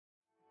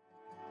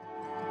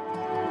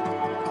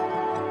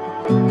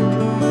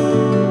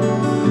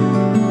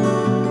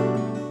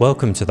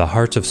Welcome to the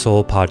Heart of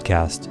Soul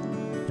podcast,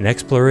 an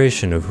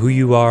exploration of who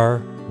you are,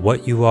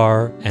 what you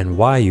are, and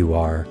why you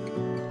are,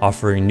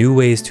 offering new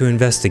ways to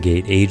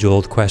investigate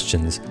age-old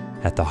questions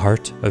at the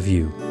heart of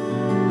you.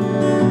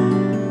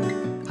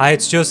 Hi,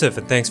 it's Joseph,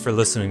 and thanks for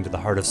listening to the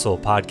Heart of Soul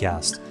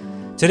podcast.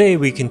 Today,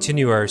 we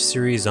continue our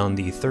series on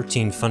the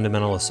 13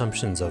 fundamental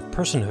assumptions of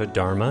personhood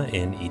dharma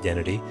in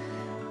Edenity.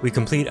 We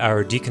complete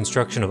our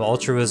deconstruction of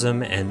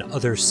altruism and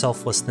other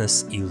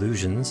selflessness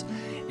illusions,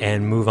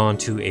 and move on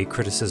to a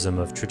criticism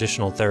of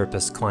traditional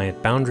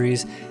therapist-client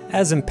boundaries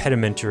as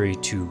impedimentary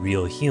to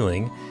real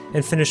healing,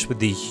 and finish with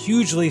the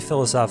hugely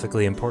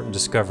philosophically important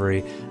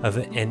discovery of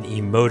an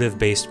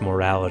emotive-based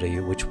morality,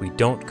 which we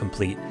don't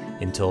complete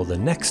until the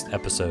next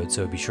episode,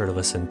 so be sure to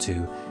listen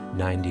to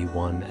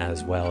 91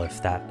 as well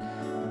if that,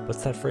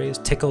 what's that phrase,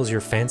 tickles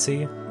your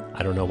fancy?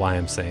 I don't know why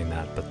I'm saying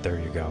that, but there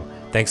you go.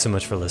 Thanks so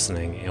much for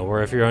listening,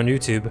 or if you're on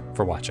YouTube,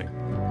 for watching.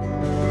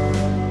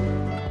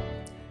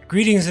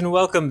 Greetings and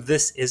welcome.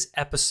 This is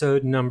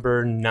episode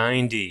number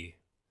 90.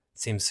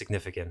 Seems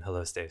significant.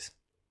 Hello, Stace.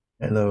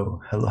 Hello.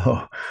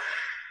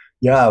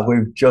 Yeah,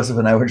 Joseph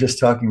and I were just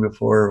talking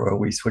before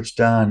we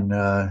switched on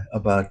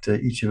about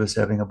each of us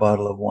having a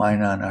bottle of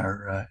wine on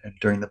our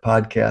during the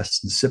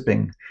podcast and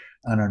sipping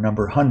on our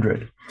number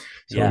 100.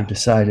 So we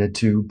decided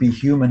to be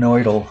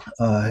humanoidal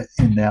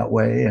in that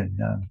way and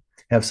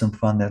have some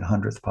fun that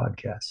 100th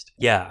podcast.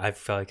 Yeah, I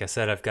feel like I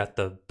said, I've got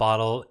the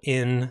bottle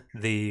in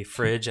the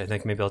fridge. I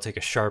think maybe I'll take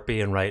a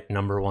Sharpie and write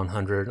number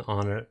 100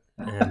 on it.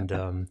 And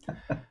the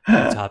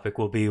topic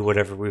will be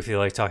whatever we feel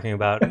like talking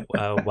about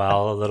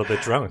while a little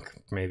bit drunk,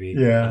 maybe.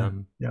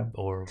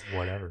 Or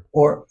whatever.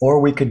 Or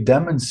we could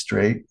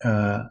demonstrate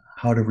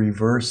how to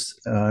reverse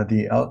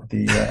the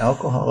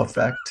alcohol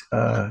effect,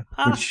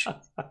 which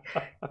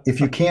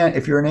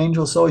if you're an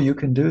angel soul, you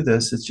can do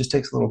this. It just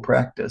takes a little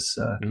practice.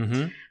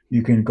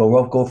 You can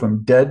go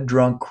from dead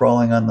drunk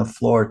crawling on the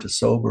floor to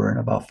sober in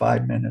about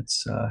 5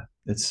 minutes.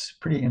 It's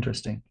pretty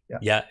interesting.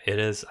 Yeah, it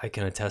is. I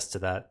can attest to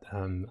that.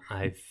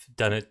 I've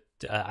done it.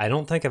 I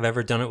don't think I've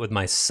ever done it with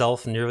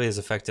myself nearly as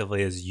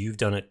effectively as you've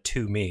done it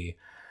to me,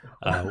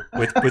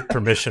 with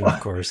permission, of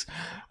course.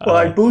 Well,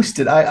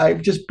 I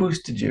just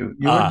boosted you.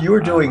 You were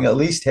doing at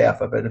least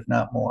half of it, if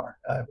not more.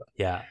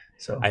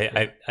 So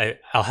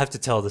I'll have to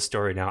tell the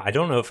story now. I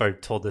don't know if I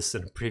told this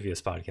in a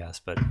previous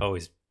podcast, but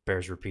always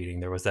bears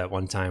repeating. There was that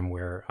one time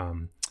where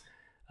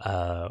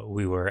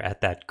we were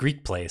at that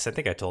Greek place. I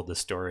think I told this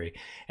story,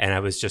 and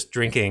I was just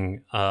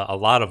drinking a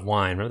lot of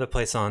wine. Remember the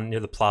place near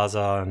the plaza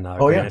on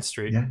Granite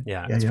Street?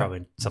 Yeah, it's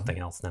probably something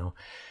else now.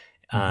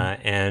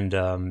 And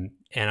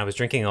I was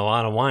drinking a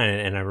lot of wine,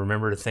 and I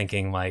remember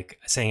thinking, like,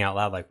 saying out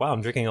loud, like, wow,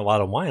 I'm drinking a lot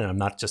of wine, and I'm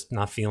not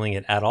feeling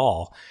it at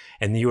all.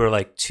 And you were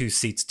like 2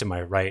 seats to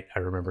my right, I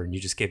remember, and you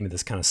just gave me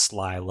this kind of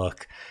sly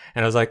look.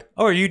 And I was like,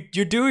 oh,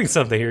 you're doing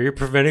something here. You're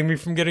preventing me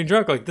from getting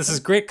drunk. Like, this is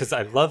great because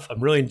I'm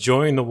really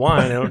enjoying the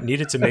wine. I don't need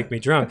it to make me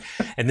drunk.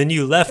 And then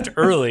you left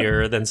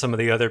earlier than some of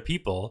the other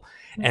people.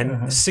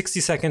 And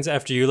 60 seconds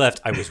after you left,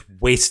 I was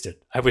wasted.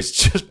 I was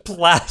just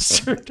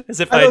plastered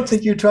as if I don't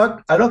think you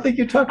talked. I don't think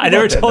you talked. I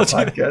never told you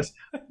podcast.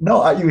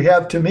 No, you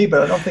have to me,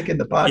 but I don't think in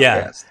the podcast.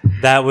 Yeah,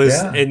 that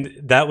was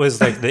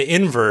like the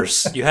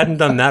inverse. You hadn't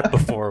done that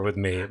before with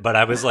me, but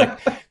I was like,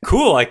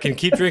 cool, I can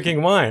keep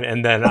drinking wine.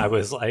 And then I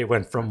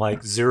went from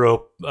like 0.00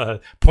 to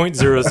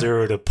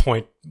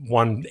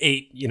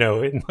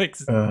 0.18, in like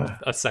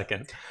a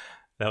second.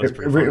 That was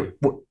pretty funny.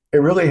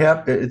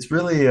 It's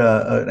really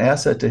an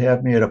asset to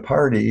have me at a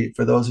party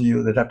for those of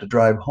you that have to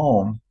drive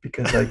home,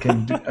 because I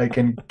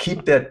can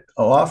keep that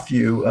off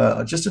you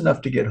just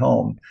enough to get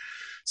home.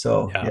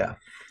 So yeah.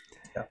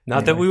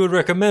 Not that we would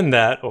recommend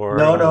that, or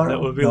that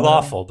would be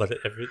lawful, but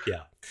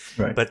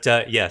right. But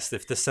yes,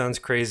 if this sounds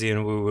crazy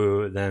and woo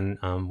woo, then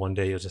one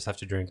day you'll just have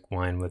to drink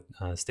wine with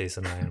Stace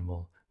and I, and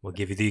we'll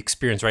give you the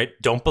experience. Right?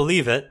 Don't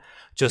believe it.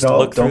 Just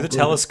look through the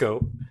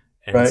telescope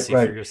and see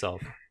for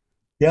yourself.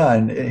 Yeah,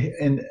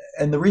 and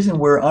the reason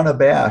we're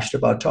unabashed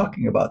about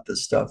talking about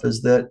this stuff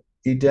is that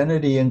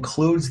Edenity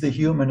includes the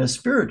human as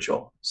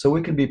spiritual. So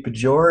we can be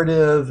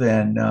pejorative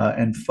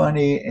and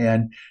funny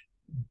and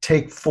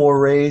take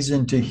forays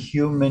into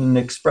human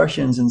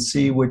expressions and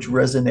see which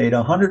resonate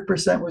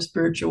 100% with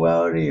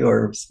spirituality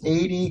or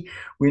 80.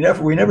 We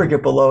never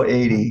get below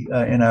 80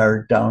 in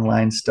our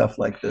downline stuff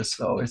like this,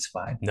 so it's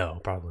fine. No,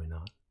 probably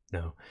not.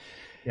 No.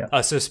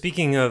 Yeah. So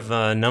speaking of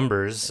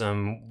numbers,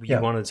 we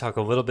wanted to talk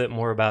a little bit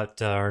more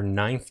about our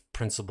 9th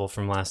principle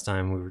from last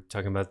time. We were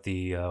talking about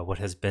the what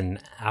has been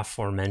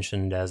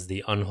aforementioned as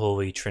the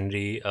unholy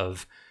trinity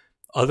of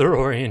other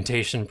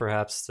orientation,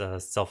 perhaps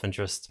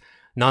self-interest,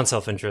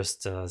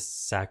 non-self-interest,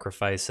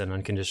 sacrifice, and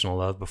unconditional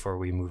love, before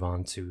we move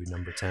on to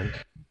number 10.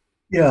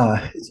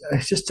 Yeah,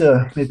 it's just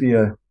maybe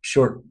a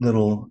short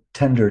little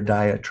tender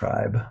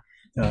diatribe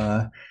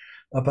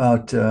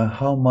about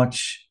how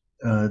much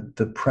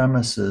the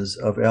premises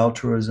of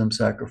altruism,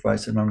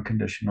 sacrifice, and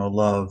unconditional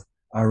love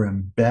are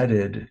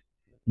embedded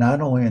not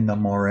only in the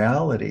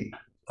morality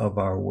of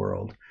our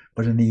world,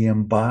 but in the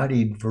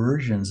embodied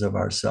versions of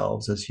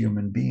ourselves as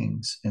human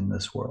beings in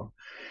this world.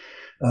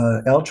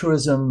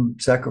 Altruism,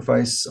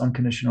 sacrifice,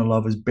 unconditional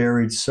love is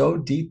buried so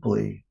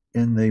deeply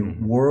in the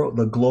Hmm. world,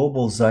 the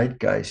global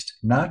zeitgeist,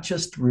 not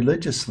just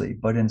religiously,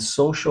 but in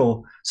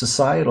social,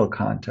 societal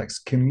contexts,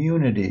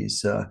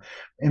 communities,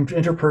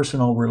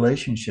 interpersonal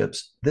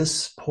relationships.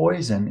 This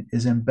poison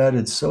is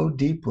embedded so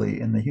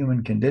deeply in the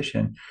human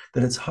condition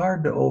that it's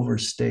hard to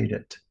overstate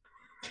it.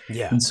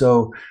 Yeah. And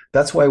so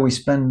that's why we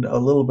spend a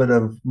little bit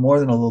of more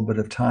than a little bit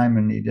of time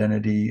in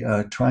Identity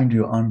trying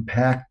to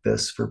unpack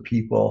this for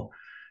people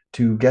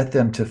to get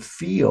them to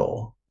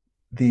feel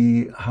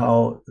the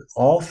how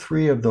all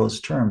three of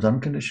those terms,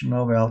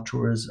 unconditional love,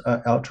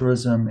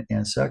 altruism,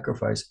 and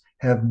sacrifice,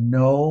 have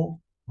no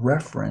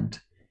referent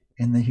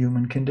in the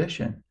human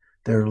condition.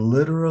 They're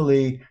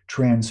literally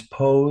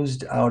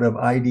transposed out of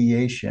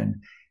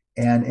ideation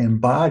and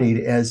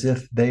embodied as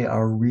if they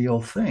are real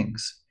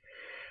things.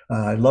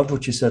 I loved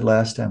what you said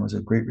last time. It was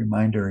a great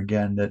reminder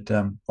again that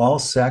all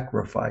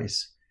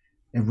sacrifice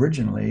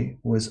originally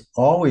was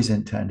always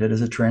intended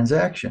as a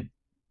transaction.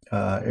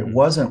 It Mm.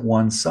 wasn't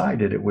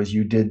one-sided. It was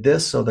you did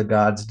this, so the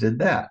gods did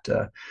that.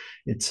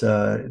 It's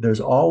there's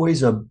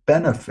always a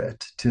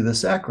benefit to the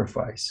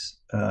sacrifice,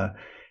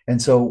 and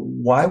so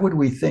why would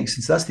we think,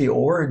 since that's the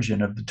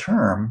origin of the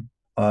term,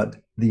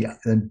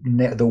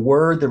 the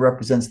word that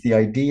represents the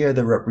idea,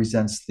 that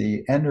represents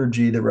the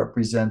energy, that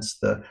represents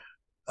the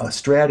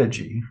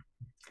strategy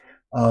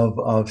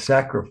of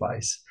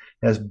sacrifice,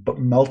 has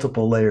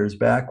multiple layers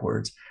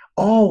backwards,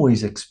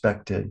 always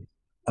expected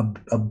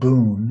a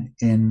boon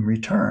in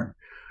return.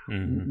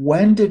 Hmm.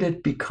 When did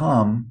it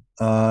become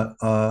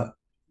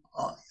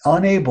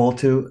unable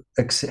to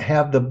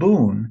have the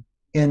boon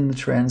in the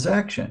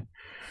transaction?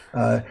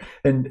 Uh,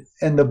 and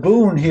the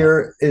boon Yeah.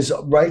 here is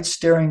right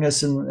staring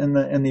us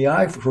in the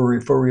eye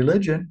for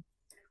religion.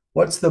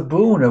 What's the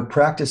boon of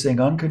practicing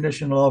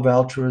unconditional love,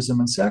 altruism,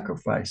 and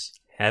sacrifice?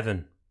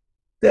 Heaven.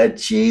 That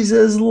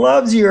Jesus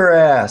loves your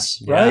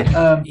ass, Yeah.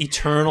 right?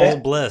 Eternal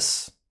That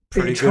bliss.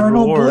 Pretty good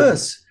eternal reward.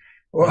 bliss.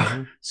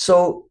 Hmm.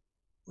 So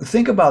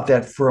think about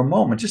that for a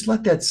moment. Just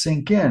let that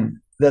sink in.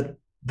 That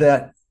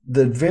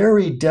the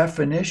very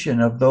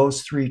definition of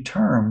those three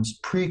terms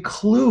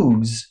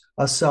precludes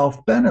a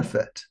self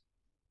benefit.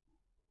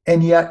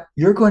 And yet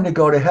you're going to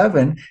go to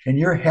heaven and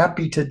you're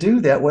happy to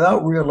do that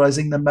without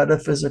realizing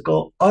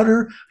the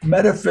utter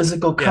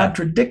metaphysical Yeah.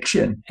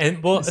 contradiction. And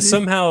You well, see?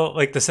 somehow,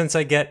 like, the sense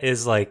I get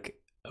is like,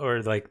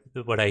 or like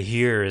what I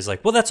hear is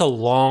like, well, that's a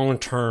long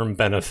term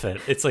benefit.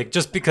 It's like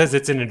just because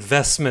it's an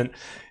investment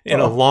in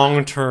a Oh,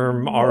 long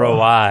term oh,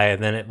 ROI,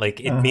 and then it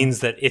uh-huh, means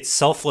that it's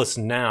selfless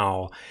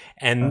now.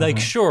 And like,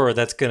 uh-huh. sure,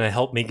 that's going to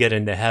help me get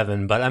into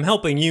heaven, but I'm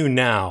helping you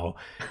now,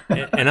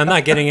 and I'm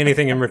not getting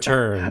anything in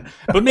return.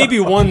 But maybe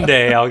one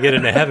day I'll get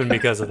into heaven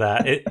because of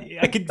that.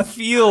 I could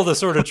feel the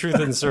sort of truth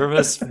in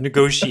service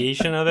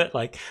negotiation of it.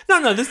 Like,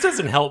 no, this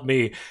doesn't help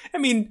me. I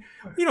mean,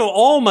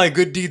 all my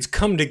good deeds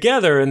come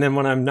together, and then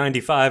when I'm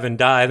 95 and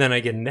die, then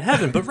I get into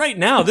heaven. But right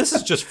now, this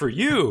is just for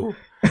you.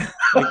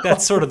 Like,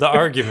 that's sort of the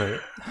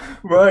argument.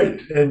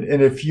 Right. And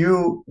if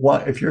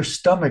your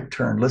stomach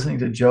turned listening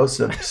to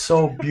Joseph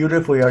so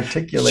beautifully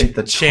articulate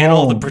the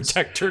Channel the tones,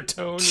 protector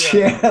tone.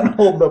 Yeah.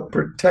 channel the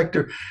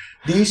protector.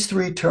 These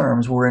three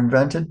terms were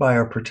invented by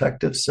our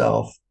protective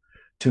self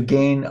to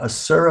gain a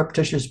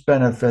surreptitious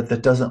benefit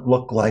that doesn't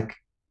look like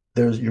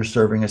you're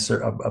serving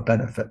a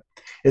benefit.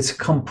 It's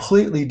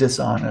completely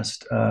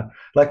dishonest.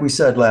 Like we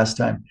said last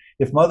time,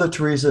 if Mother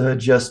Teresa had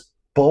just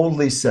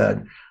boldly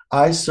said,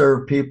 I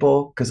serve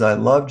people because I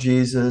love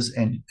Jesus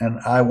and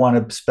I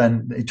want to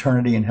spend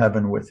eternity in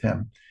heaven with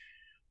him.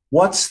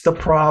 What's the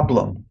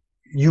problem?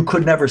 You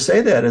could never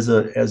say that as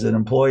an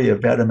employee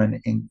of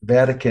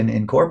Vatican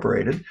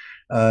Incorporated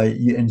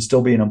and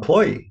still be an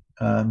employee.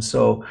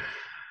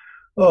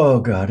 Oh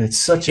God, It's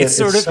sort it's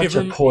of such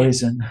a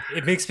poison.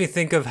 it makes me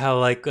think of how,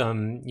 like,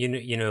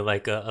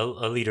 like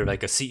a leader,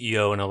 like a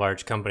CEO in a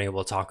large company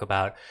will talk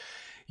about,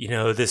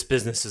 this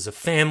business is a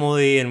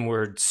family and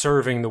we're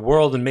serving the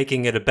world and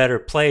making it a better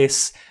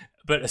place.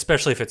 But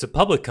especially if it's a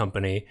public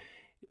company,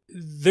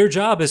 their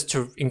job is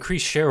to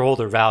increase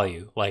shareholder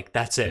value. Like,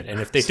 that's it. And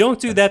if they don't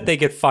do That's that, it. they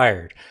get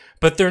fired.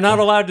 But they're not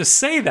allowed to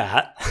say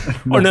that.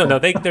 Or no, No.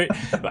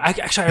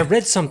 actually, I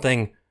read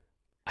something.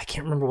 I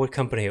can't remember what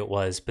company it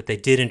was, but they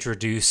did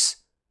introduce.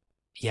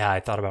 Yeah, I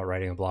thought about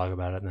writing a blog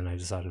about it, and then I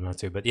decided not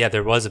to. But yeah,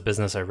 there was a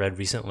business I read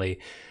recently.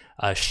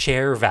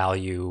 Share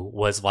value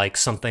was like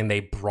something they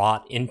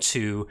brought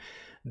into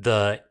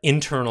the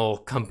internal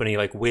company,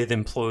 like with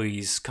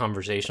employees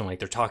conversation. Like,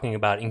 they're talking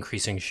about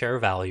increasing share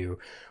value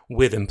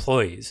with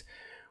employees,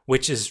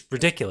 which is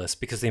ridiculous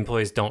because the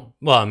employees don't.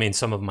 Well, I mean,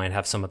 some of them might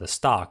have some of the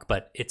stock,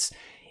 but it's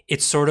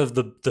sort of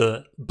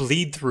the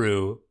bleed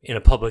through in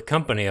a public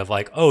company of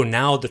like, oh,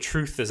 now the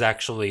truth is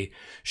actually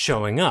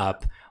showing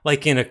up.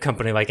 Like in a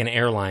company like an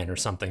airline or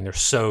something, they're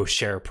so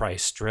share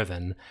price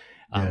driven,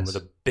 with Yes.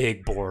 a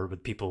big board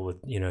with people with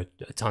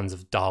tons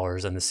of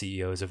dollars, and the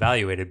CEO is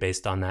evaluated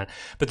based on that.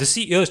 But the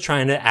CEO is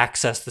trying to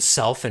access the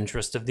self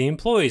interest of the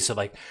employees. So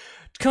like,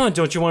 come on,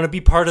 don't you want to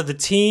be part of the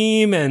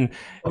team and,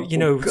 Oh,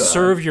 God.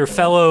 serve your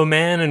fellow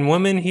man and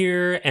woman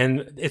here?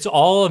 And it's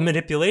all a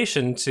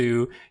manipulation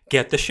to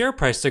get the share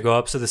price to go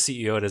up so the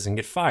CEO doesn't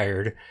get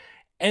fired.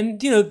 And,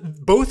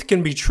 both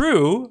can be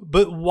true,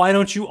 but why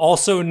don't you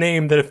also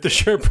name that if the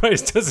share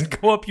price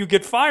doesn't go up, you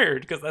get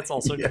fired? Because that's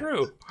also Yes.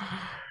 true.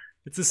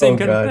 It's the same Oh,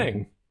 kind of God.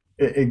 thing.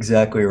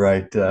 Exactly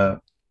right.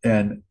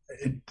 And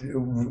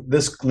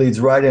this leads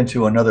right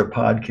into another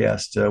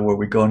podcast where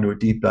we go into a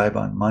deep dive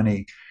on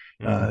money.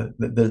 Mm.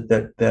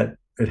 That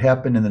it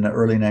happened in the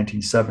early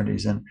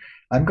 1970s. And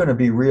I'm going to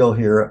be real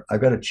here.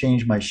 I've got to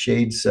change my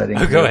shade setting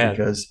Oh, go here ahead.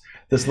 because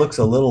this looks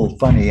a little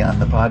funny on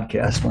the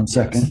podcast. One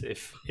second.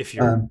 Yes,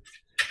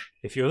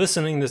 if you're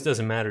listening, this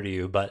doesn't matter to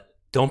you, but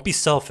don't be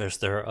selfish.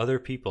 There are other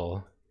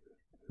people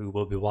who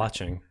will be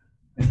watching.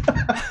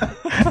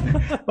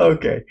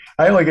 Okay,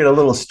 I only get a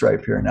little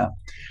stripe here now.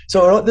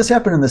 So this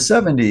happened in the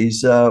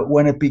 70s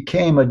when it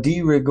became a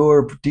de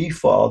rigueur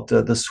default,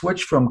 the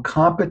switch from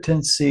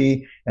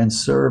competency and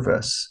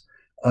service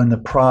on the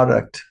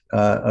product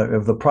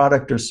of the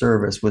product or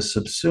service was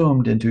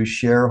subsumed into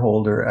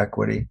shareholder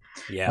equity.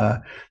 Yeah.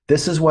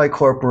 This is why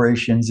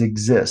corporations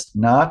exist,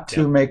 not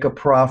to make a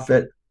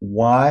profit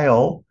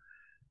while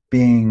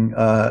being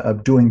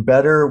doing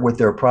better with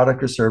their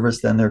product or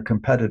service than their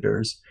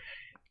competitors.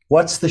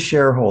 What's the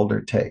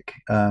shareholder take?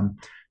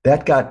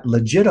 That got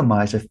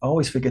legitimized. I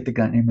always forget the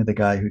name of the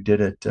guy who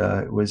did it.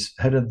 It was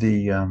head of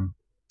the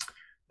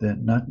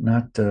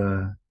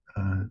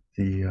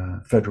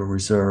Federal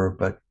Reserve,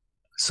 but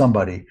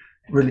somebody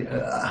really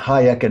a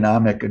high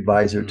economic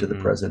advisor to the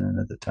president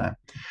at the time.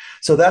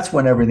 So that's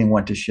when everything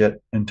went to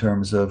shit in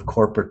terms of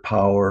corporate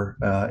power.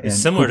 It's And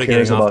similar who to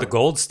cares getting off about the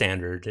gold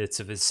standard.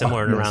 It's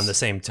similar and around yes, the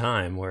same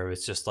time where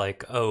it's just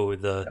like,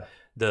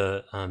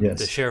 the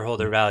yes,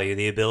 shareholder value,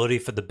 the ability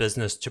for the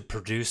business to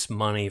produce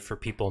money for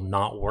people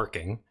not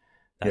working.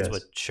 That's yes,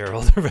 what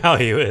shareholder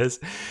value is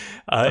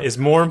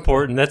more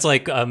important. That's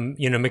like,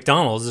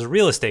 McDonald's is a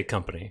real estate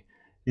company.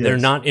 They're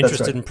yes. not That's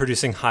interested right. in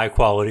producing high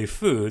quality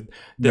food.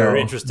 They're No,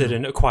 interested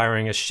in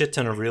acquiring a shit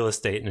ton of real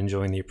estate and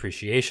enjoying the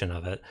appreciation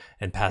of it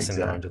and passing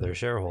that on to exactly. their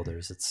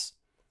shareholders. It's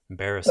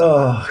embarrassing.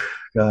 Oh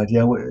God,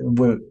 yeah.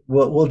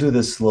 We'll do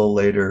this a little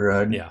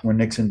later Yeah. when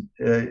Nixon.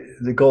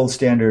 The gold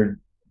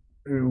standard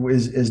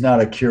is not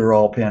a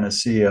cure-all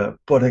panacea,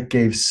 but it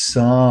gave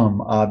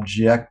some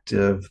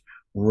objective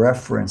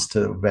reference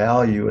to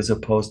value as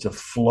opposed to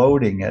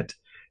floating it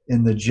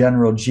in the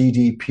general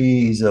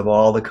GDPs of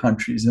all the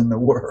countries in the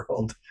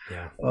world.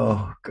 Yeah.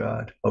 Oh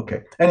God.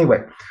 Okay. Anyway,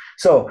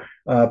 so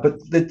but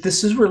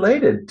this is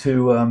related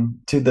to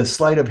the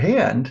sleight of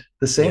hand,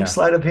 the same Yeah.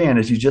 sleight of hand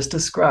as you just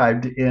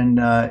described in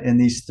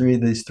these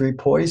three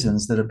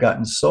poisons that have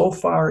gotten so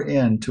far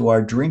into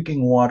our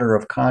drinking water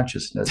of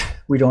consciousness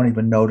we don't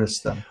even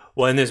notice them.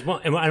 Well, and there's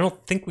one, and I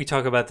don't think we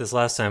talked about this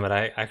last time, but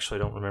I actually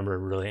don't remember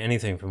really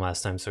anything from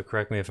last time. So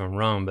correct me if I'm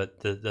wrong. But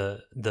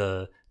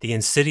the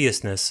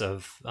insidiousness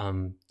of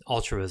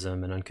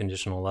altruism and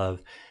unconditional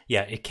love,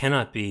 yeah, it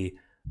cannot be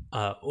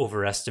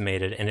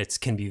overestimated, and it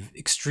can be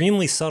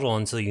extremely subtle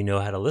until you know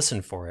how to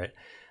listen for it.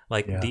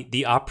 Like Yeah.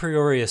 the a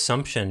priori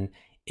assumption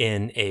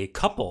in a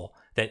couple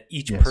that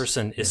each Yes.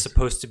 person is Yes.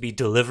 supposed to be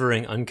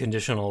delivering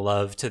unconditional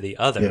love to the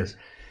other. Yes.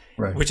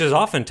 Right. Which is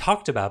often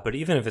talked about, but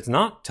even if it's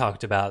not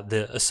talked about,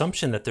 the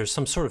assumption that there's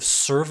some sort of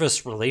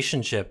service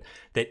relationship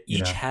that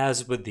each Yeah.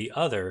 has with the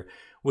other,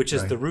 which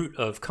is Right. the root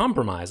of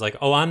compromise. Like,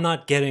 oh, I'm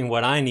not getting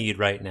what I need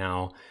right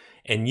now,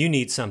 and you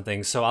need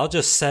something, so I'll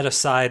just set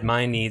aside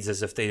my needs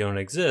as if they don't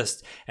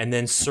exist, and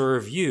then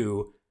serve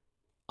you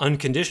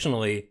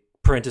unconditionally,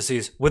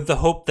 parentheses, with the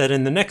hope that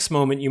in the next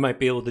moment you might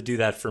be able to do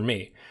that for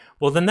me.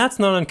 Well, then that's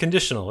not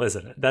unconditional,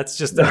 isn't it? That's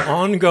just an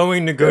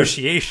ongoing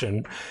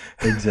negotiation.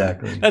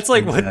 Exactly. That's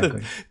like Exactly.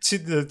 what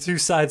the two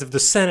sides of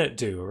the Senate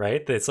do,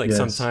 right? It's like Yes.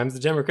 sometimes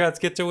the Democrats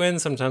get to win,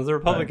 sometimes the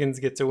Republicans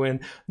get to win.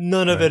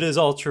 None of Right. it is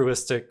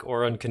altruistic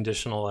or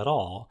unconditional at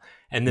all.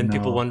 And then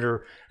people No.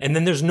 wonder, and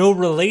then there's no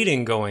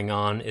relating going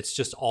on. It's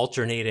just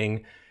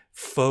alternating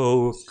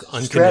faux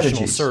unconditional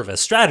Strategies. service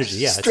strategy.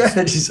 Yeah,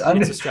 Strategies.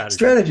 it's a strategy.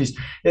 Strategies.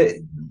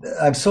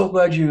 I'm so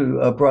glad you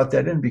brought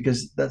that in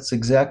because that's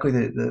exactly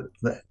the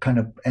kind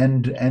of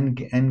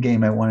end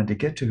game I wanted to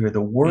get to here. The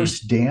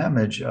worst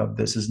damage of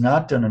this is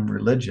not done in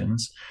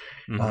religions.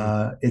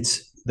 Mm-hmm.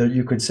 It's that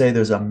you could say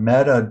there's a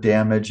meta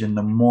damage in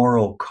the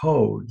moral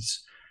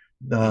codes,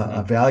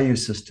 the value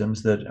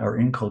systems that are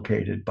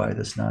inculcated by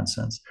this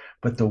nonsense.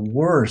 But the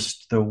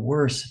worst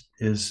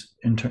is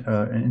an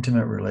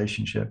intimate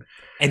relationship.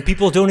 And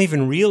people don't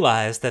even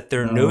realize that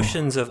their No.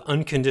 notions of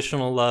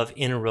unconditional love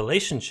in a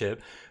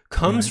relationship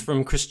comes Right.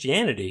 from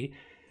Christianity.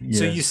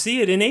 So Yes. you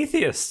see it in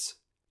atheists.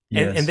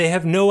 Yes. And they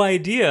have no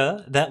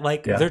idea that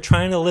like Yeah. they're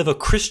trying to live a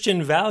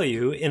Christian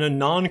value in a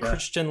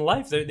non-Christian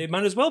life. They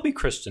might as well be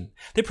Christian.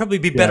 They'd probably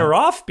be better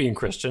off being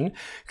Christian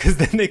because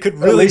then they could At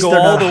really least go they're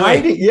all not the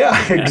hiding. way. Yeah,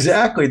 Yes.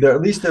 exactly.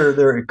 At least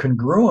they're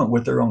congruent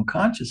with their own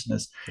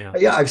consciousness. Yeah.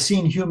 Yeah, I've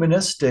seen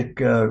humanistic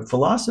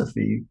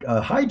philosophy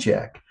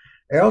hijack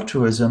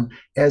altruism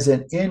as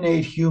an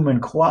innate human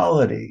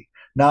quality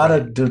not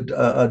Right.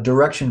 a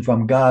direction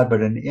from God,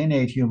 but an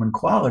innate human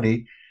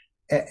quality.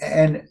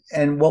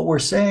 And what we're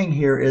saying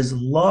here is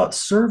love,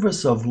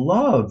 service of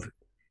love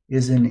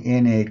is an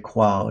innate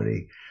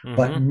quality,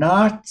 but Mm-hmm.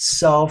 not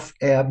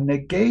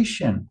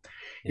self-abnegation.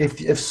 Yeah.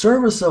 If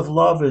service of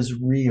love is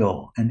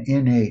real and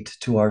innate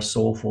to our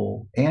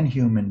soulful and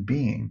human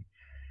being,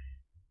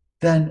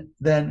 then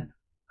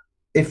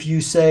if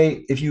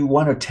you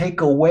want to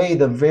take away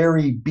the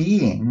very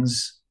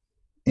being's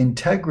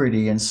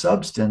integrity and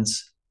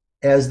substance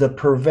as the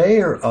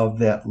purveyor of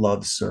that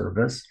love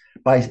service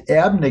by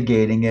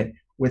abnegating it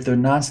with the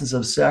nonsense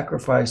of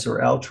sacrifice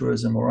or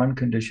altruism or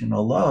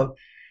unconditional love,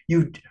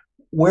 you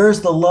where's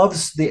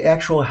the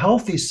actual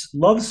healthy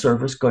love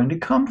service going to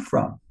come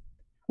from?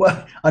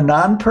 Well, a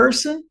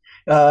non-person,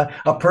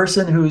 a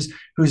person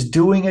who's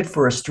doing it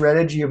for a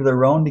strategy of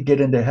their own to get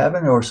into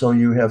heaven, or so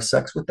you have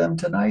sex with them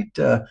tonight.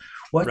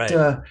 What Right.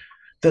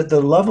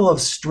 the level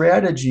of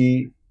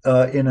strategy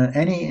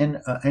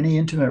any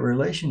intimate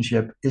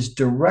relationship is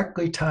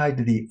directly tied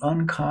to the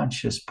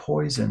unconscious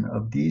poison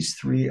of these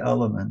three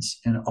elements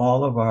in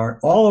all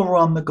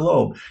around the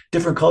globe.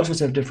 Different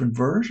cultures have different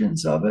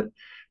versions of it,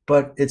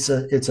 but it's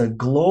a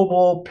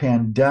global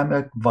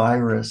pandemic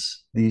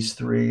virus. These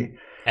three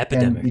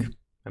Epidemic, and I believe.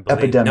 No,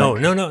 epidemic, no,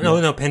 no, no,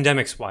 yeah, no.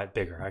 Pandemic's wide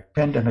bigger.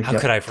 pandemic, How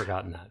could yeah. I have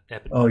forgotten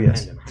that? Oh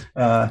yes. Pandemic.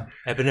 Uh,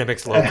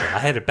 Epidemic's local. I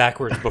had it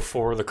backwards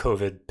before the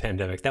COVID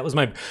pandemic. That was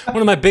one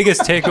of my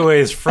biggest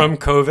takeaways from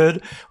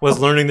COVID was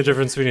learning the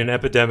difference between an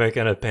epidemic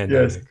and a yes,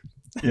 pandemic.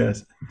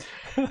 yes.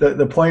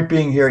 The point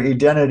being here,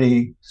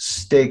 Edenity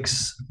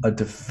stakes a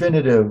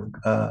definitive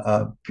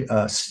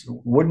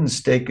wooden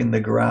stake in the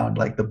ground,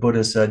 like the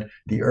Buddha said,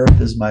 "The earth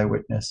is my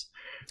witness."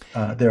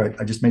 There,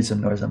 I just made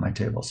some noise on my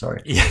table.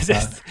 Sorry. Yes,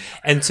 yes.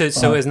 And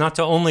so Uh, as not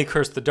to only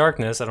curse the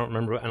darkness, I don't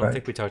right.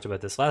 think we talked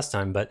about this last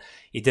time, but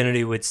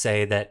Identity would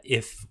say that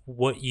if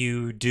what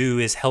you do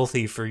is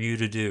healthy for you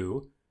to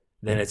do,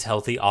 then it's Yes.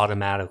 healthy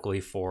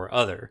automatically for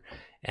other.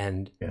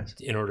 And Yes.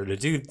 in order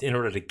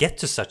to get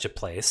to such a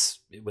place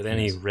with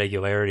any Yes.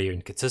 regularity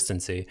and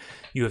consistency,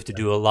 you have to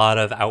do a lot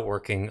of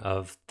outworking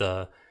of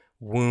the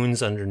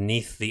wounds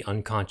underneath the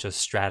unconscious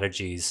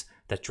strategies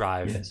that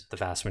drive Yes. the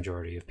vast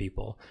majority of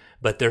people.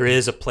 But there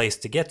is a place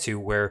to get to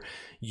where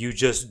you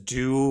just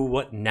do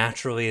what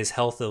naturally is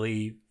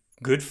healthily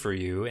good for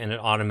you, and it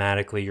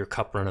automatically your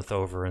cup runneth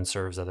over and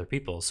serves other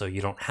people. So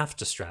you don't have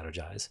to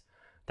strategize.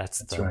 That's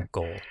That's the right.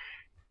 goal.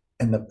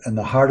 And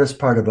the hardest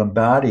part of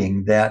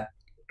embodying that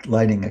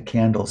lighting a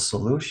candle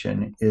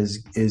solution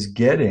is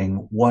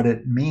getting what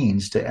it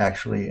means to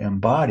actually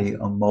embody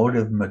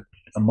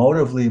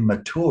emotively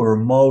mature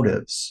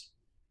motives.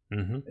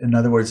 Mm-hmm. In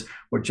other words,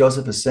 what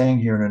Joseph is saying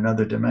here in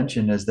another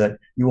dimension is that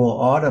you will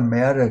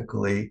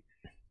automatically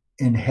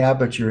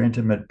inhabit your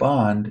intimate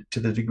bond to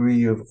the degree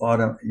you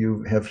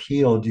have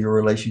healed your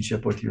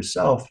relationship with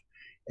yourself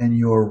and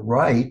your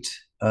right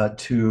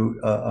to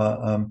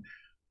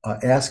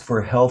ask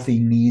for healthy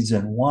needs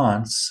and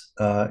wants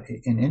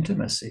in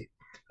intimacy.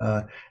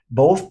 Uh,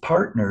 Both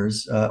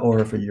partners, or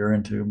if you're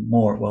into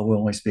more, well, we'll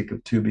only speak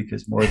of two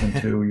because more than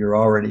two, you're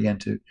already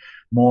into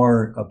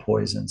more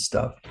poison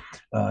stuff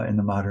in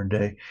the modern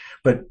day.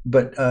 But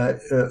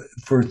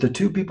for the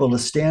two people to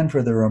stand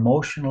for their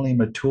emotionally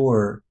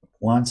mature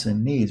wants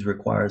and needs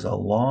requires a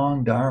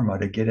long dharma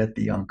to get at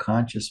the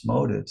unconscious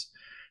motives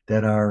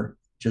that are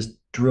just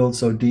drilled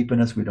so deep in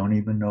us we don't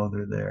even know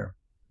they're there.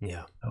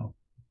 Yeah.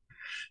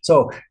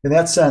 So, in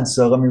that sense,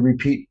 let me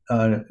repeat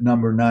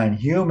number 9.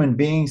 Human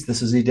beings,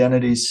 this is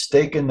Identity's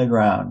stake in the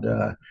ground.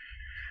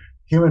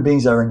 Human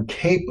beings are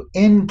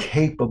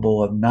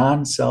incapable of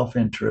non self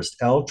interest,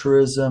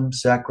 altruism,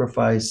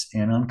 sacrifice,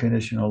 and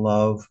unconditional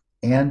love,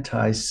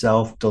 anti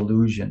self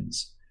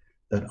delusions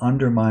that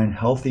undermine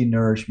healthy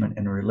nourishment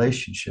and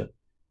relationship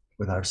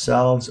with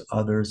ourselves,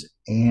 others,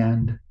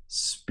 and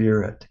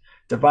spirit.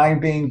 Divine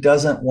being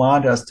doesn't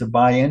want us to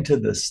buy into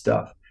this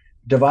stuff.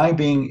 Divine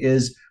being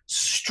is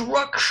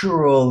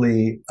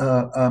structurally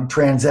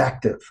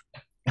transactive.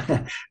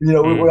 We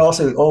Mm. all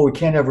say, "Oh, we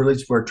can't have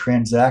religions where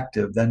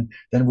transactive." Then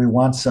we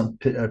want some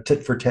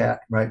tit for tat,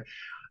 right?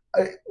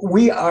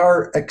 We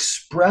are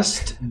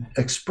expressive,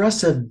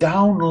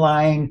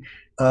 downlying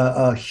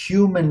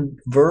human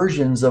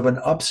versions of an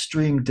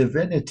upstream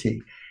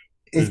divinity.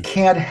 It Mm.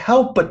 can't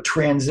help but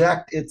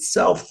transact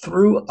itself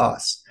through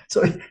us.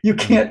 So you Mm.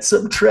 can't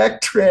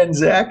subtract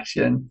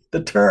transaction,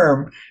 the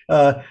term,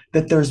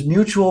 that there's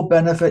mutual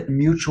benefit and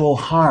mutual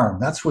harm.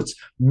 That's what's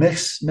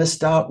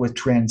missed out with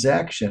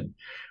transaction.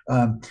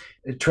 Um,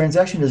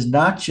 Transaction is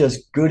not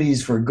just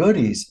goodies for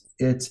goodies.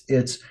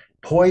 It's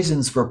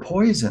poisons for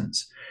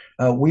poisons.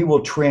 We will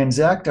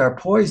transact our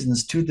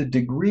poisons to the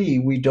degree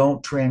we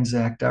don't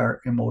transact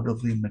our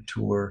emotively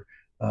mature,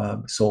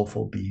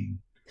 soulful being.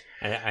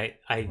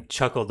 I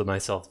chuckled to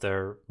myself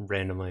there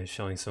randomly,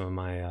 showing some of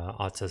my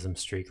autism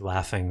streak,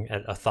 laughing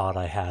at a thought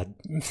I had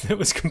that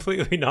was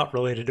completely not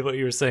related to what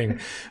you were saying.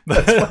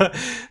 But That's fine.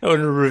 I want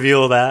to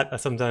reveal that.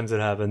 Sometimes it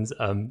happens.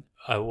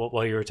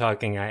 While you were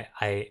talking,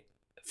 I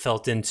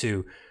felt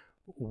into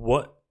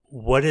what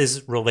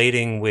is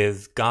relating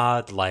with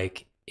God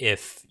like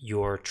if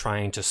you're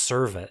trying to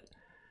serve it,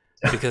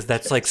 because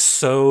that's like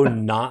so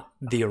not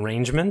the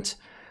arrangement.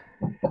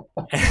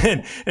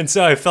 And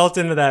so I felt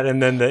into that,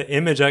 and then the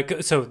image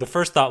so the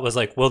first thought was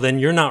like, well, then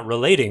you're not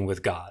relating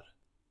with God.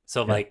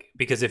 So like,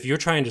 because if you're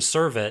trying to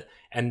serve it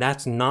and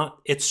that's not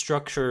its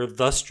structure,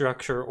 the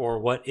structure, or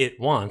what it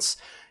wants,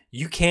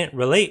 you can't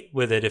relate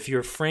with it if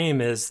your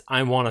frame is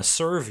I want to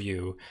serve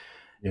you.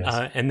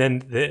 Yes. And then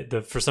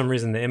the for some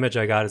reason the image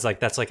I got is like,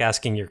 that's like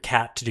asking your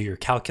cat to do your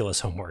calculus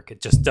homework.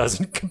 It just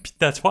doesn't.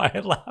 That's why I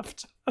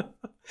laughed.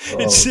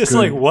 It's just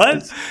good. Like,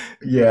 what?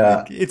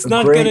 It's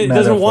not gonna. It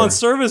doesn't want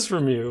service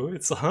from you.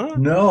 It's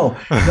No.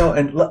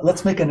 And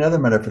let's make another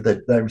metaphor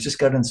that I just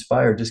got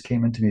inspired. Just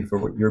came into me for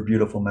what your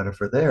beautiful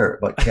metaphor there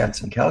about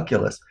cats and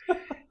calculus.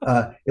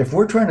 If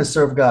we're trying to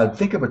serve God,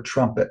 think of a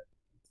trumpet.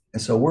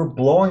 And so we're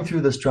blowing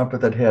through this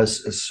trumpet that has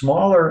a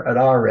smaller at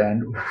our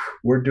end.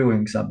 We're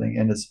doing something,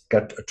 and it's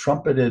got a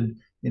trumpeted,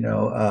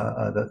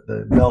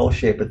 the bell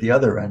shape at the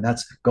other end.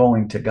 That's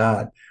going to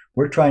God.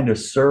 We're trying to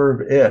serve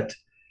it.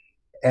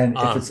 And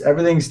if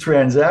everything's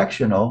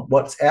transactional,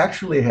 what's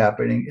actually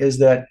happening is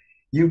that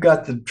you've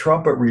got the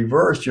trumpet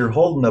reversed. You're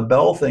holding the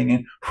bell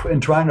thing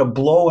and trying to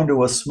blow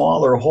into a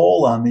smaller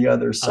hole on the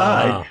other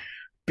side,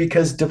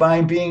 because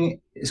divine being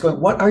is going,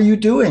 what are you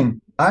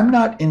doing? I'm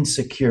not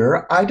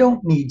insecure. I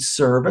don't need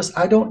service.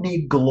 I don't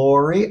need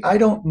glory. I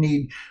don't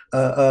need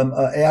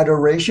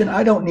adoration.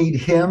 I don't need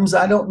hymns.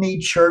 I don't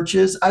need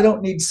churches. I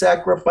don't need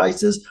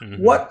sacrifices.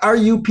 Mm-hmm. What are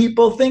you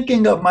people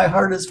thinking of? My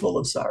heart is full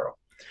of sorrow.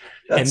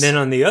 And then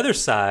on the other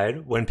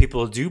side, when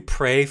people do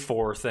pray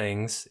for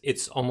things,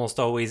 it's almost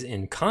always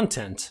in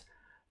content,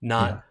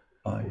 not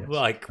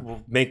like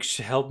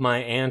help my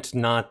aunt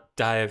not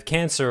die of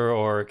cancer,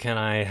 or can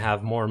I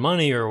have more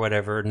money or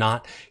whatever,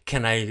 not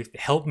can I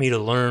help me to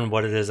learn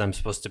what it is I'm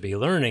supposed to be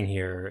learning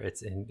here.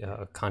 It's in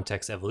a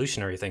context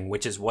evolutionary thing,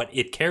 which is what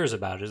it cares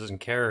about. It doesn't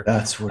care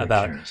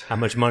about how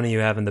much money you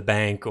have in the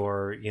bank,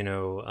 or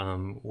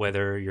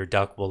whether your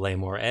duck will lay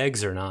more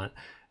eggs or not.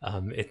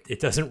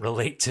 It doesn't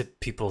relate to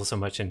people so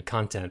much in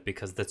content,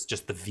 because that's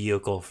just the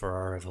vehicle for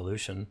our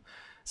evolution.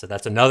 So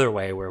that's another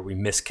way where we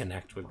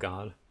misconnect with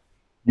God.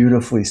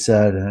 Beautifully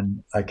said,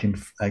 and I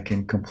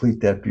can complete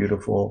that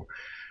beautiful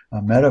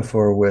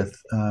metaphor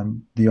with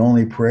the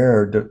only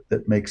prayer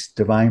that makes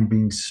divine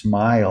being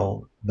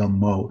smile the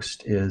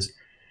most is,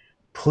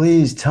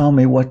 please tell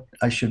me what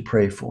I should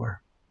pray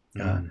for.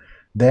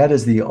 That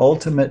is the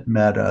ultimate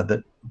meta,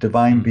 that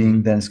divine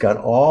being then has got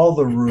all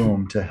the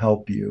room to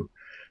help you,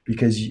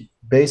 because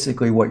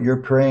basically what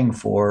you're praying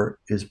for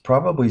is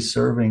probably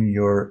serving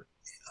your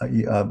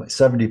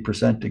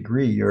 70%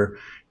 degree, your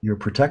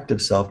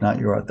protective self, not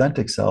your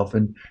authentic self.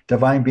 And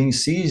divine being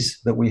sees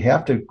that we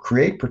have to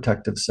create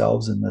protective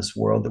selves in this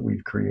world that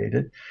we've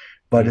created,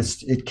 but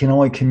it can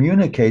only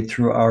communicate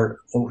through our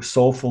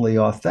soulfully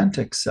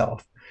authentic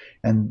self.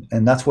 And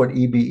that's what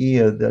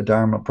EBE, the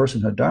Dharma,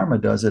 Personhood Dharma,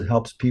 does. It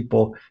helps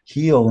people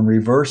heal and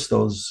reverse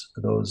those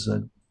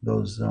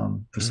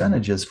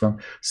percentages from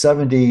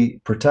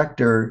 70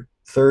 protector,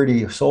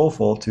 30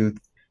 soulful to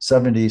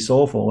 70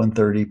 soulful and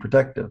 30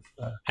 protective.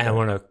 And I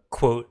want to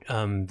quote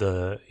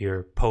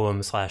your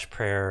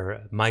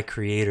poem/prayer, "My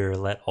Creator,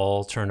 let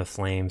all turn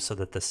aflame, so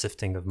that the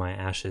sifting of my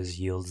ashes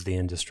yields the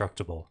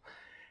indestructible."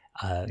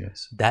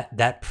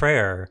 That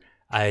prayer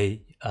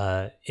I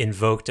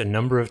invoked a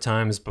number of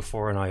times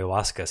before an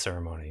ayahuasca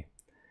ceremony.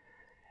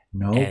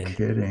 No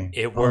kidding.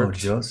 It worked.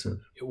 Joseph.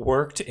 It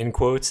worked, in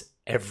quotes,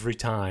 every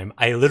time.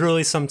 I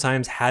literally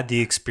sometimes had the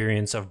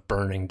experience of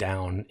burning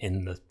down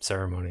in the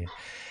ceremony.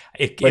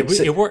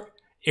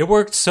 It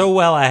worked so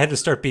well, I had to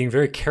start being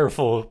very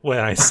careful when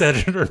I said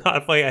it or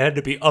not. Like, I had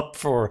to be up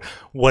for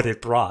what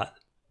it brought.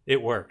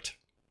 It worked.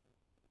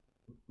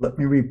 Let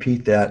me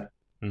repeat that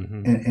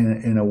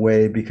in a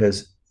way,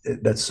 because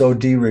that's so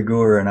de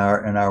rigueur in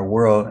our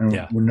world,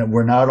 and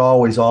we're not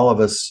always, all of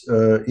us,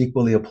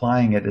 equally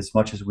applying it as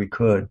much as we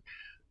could.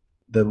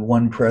 The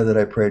one prayer that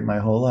I prayed my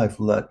whole life,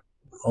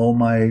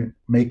 my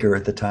maker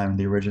at the time,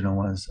 the original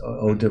was,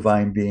 O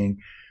divine being,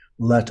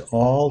 let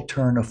all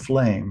turn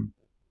aflame,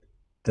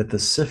 that the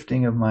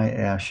sifting of my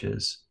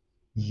ashes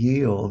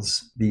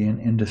yields the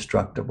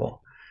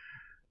indestructible.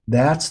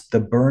 That's the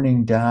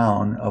burning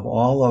down of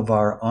all of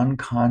our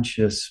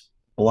unconscious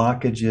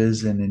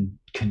blockages and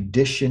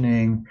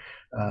conditioning.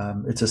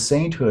 It's a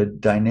sainthood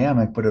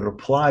dynamic, but it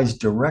applies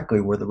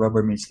directly where the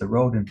rubber meets the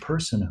road in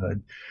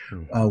personhood.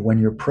 When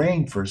you're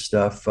praying for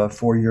stuff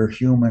for your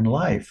human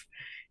life,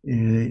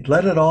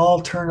 let it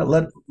all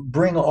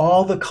bring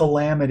all the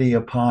calamity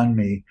upon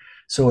me,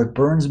 so it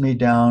burns me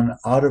down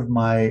out of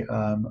my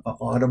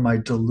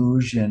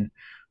delusion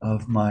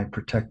of my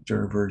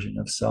protector version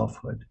of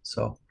selfhood.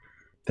 So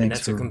thanks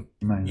for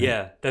reminding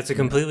me. That's a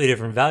completely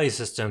different value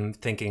system,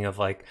 thinking of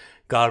like,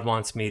 God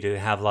wants me to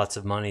have lots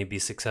of money, be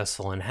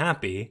successful and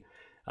happy.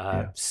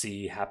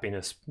 See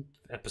Happiness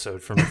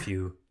episode from a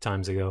few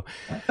times ago,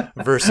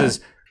 versus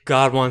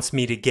God wants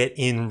me to get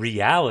in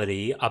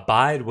reality,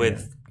 abide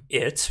with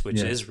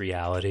which is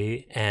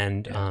reality,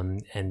 and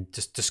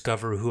just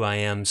discover who I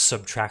am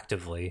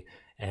subtractively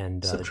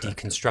and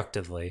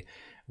deconstructively,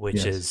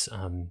 which Yes. is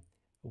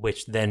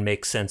which then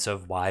makes sense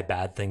of why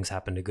bad things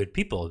happen to good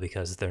people,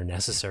 because they're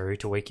necessary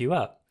to wake you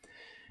up.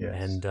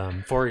 Yes.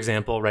 And for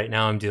example, right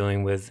now I'm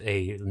dealing with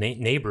a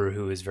neighbor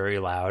who is very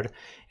loud,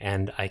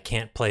 and I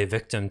can't play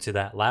victim to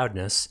that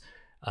loudness.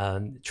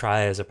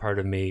 Try as a part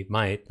of me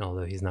might,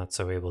 although he's not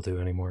so able to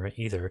anymore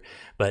either.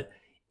 But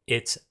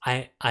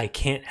I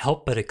can't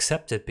help but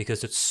accept it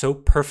because it's so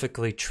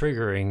perfectly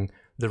triggering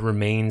the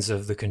remains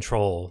of the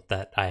control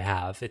that I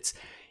have.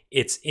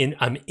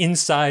 I'm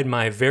inside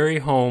my very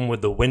home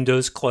with the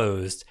windows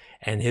closed,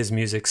 and his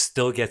music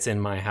still gets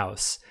in my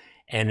house.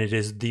 And it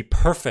is the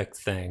perfect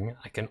thing.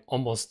 I can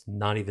almost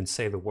not even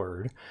say the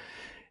word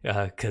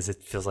because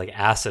it feels like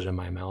acid in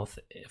my mouth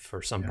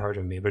for some part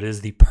of me. But it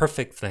is the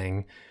perfect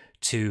thing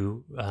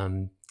to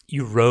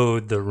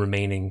erode the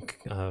remaining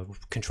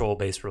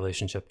control-based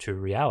relationship to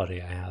reality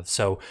I have.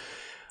 So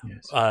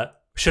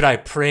should I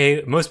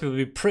pray? Most people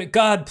would pray,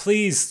 God,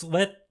 please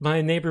let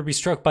my neighbor be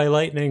struck by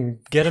lightning.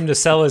 Get him to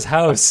sell his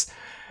house.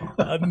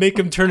 Make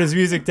him turn his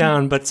music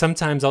down. But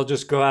sometimes I'll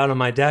just go out on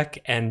my deck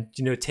and,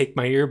 take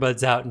my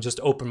earbuds out and just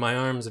open my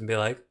arms and be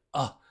like,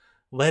 oh,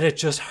 let it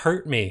just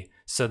hurt me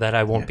so that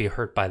I won't be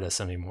hurt by this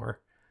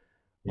anymore.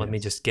 Let me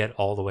just get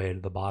all the way to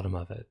the bottom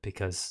of it,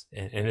 because,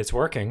 and it's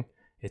working.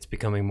 It's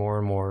becoming more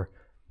and more,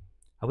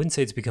 I wouldn't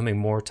say it's becoming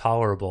more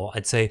tolerable.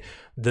 I'd say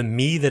the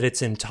me that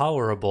it's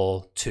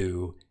intolerable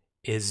to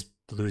is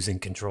losing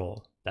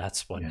control.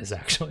 That's what is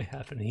actually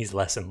happening. He's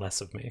less and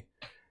less of me.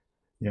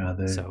 Yeah,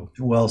 so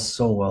well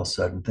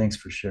said, and thanks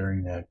for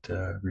sharing that,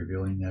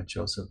 revealing that,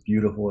 Joseph.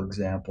 Beautiful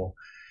example.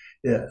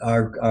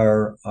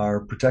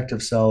 Our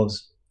protective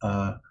selves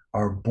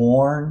are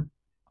born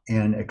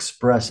and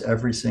express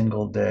every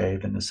single day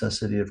the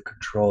necessity of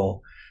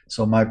control.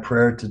 So my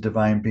prayer to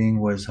Divine Being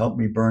was, help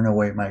me burn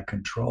away my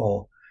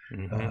control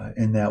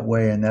in that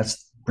way, and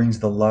that's brings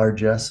the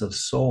largesse of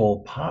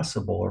soul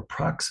possible or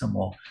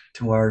proximal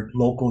to our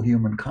local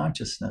human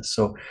consciousness.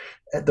 So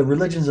the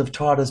religions have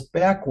taught us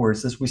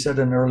backwards, as we said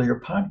in earlier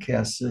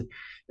podcasts.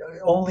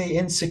 Only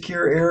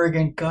insecure,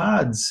 arrogant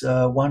gods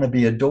want to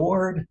be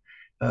adored.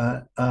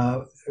 I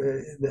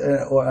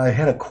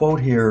had a quote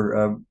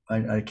here.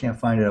 I can't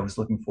find it. I was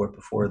looking for it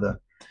before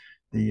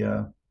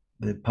the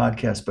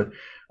podcast, but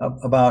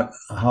about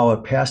how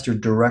a pastor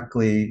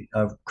directly,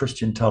 a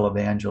Christian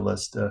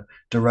televangelist,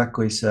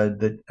 directly said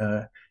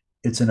that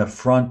it's an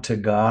affront to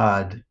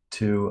God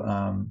to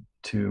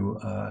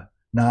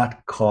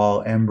not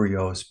call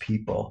embryos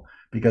people,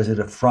 because it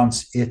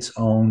affronts its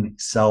own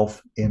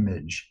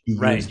self-image.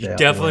 Right. You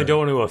definitely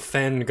don't want to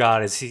offend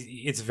God.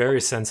 It's very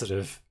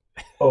sensitive.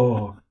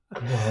 Oh,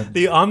 God.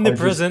 The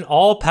omnipresent,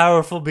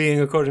 all-powerful being,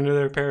 according to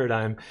their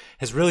paradigm,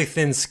 has really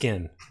thin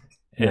skin.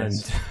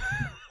 Yes.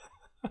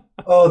 And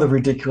oh, the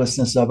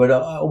ridiculousness of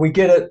it. We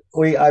get it.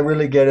 I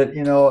really get it.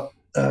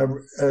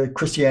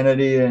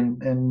 Christianity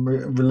and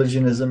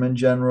religionism in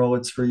general,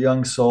 it's for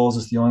young souls.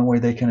 It's the only way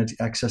they can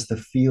access the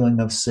feeling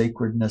of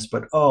sacredness.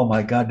 But oh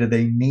my God, do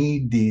they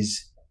need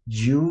these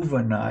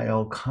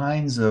juvenile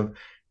kinds of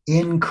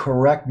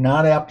incorrect,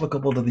 not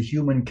applicable to the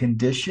human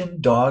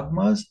condition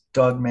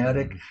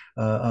dogmatic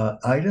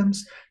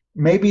items?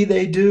 Maybe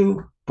they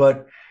do,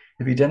 but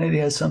if identity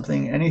has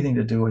anything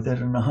to do with it,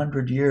 in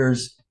 100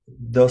 years,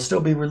 there'll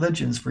still be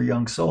religions for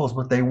young souls,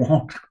 but they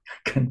won't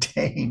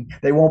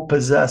they won't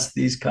possess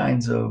these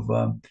kinds of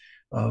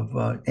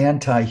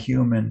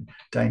anti-human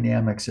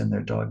dynamics in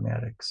their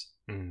dogmatics.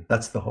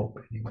 That's the hope,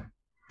 anyway.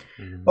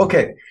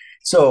 Okay,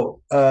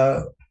 so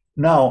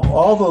now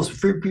all those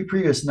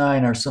previous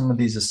 9 are some of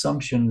these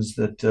assumptions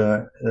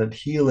that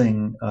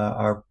healing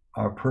our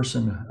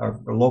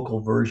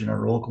local version,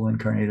 our local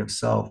incarnative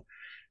self,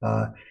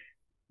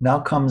 now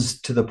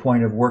comes to the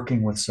point of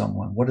working with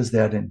someone. What does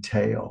that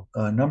entail?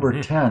 Number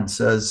 10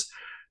 says,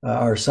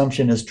 our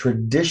assumption is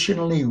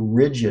traditionally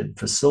rigid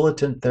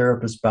facilitant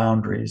therapist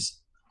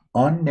boundaries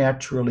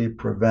unnaturally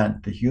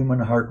prevent the human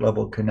heart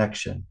level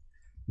connection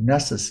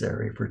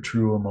necessary for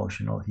true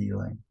emotional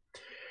healing.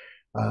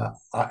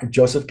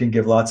 Joseph can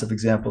give lots of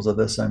examples of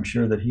this. I'm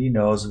sure that he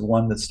knows.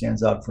 One that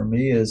stands out for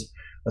me is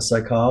a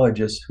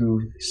psychologist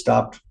who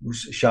stopped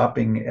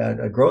shopping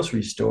at a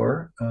grocery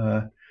store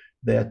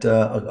that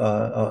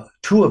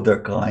 2 of their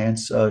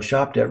clients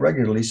shopped at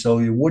regularly, so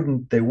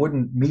they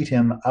wouldn't meet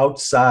him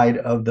outside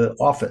of the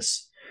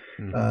office.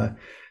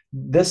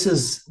 This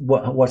is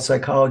what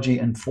psychology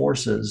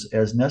enforces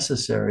as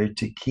necessary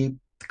to keep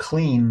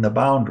clean the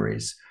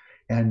boundaries,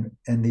 and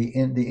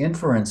the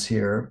inference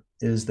here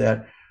is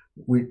that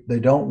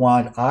they don't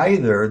want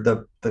either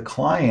the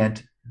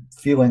client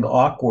feeling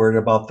awkward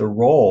about the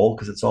role,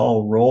 because it's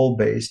all role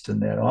based in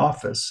that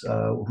office,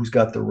 who's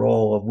got the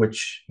role of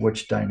which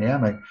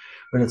dynamic,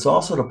 but it's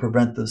also to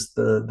prevent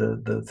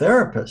the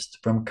therapist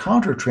from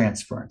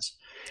countertransference.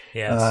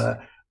 Yes.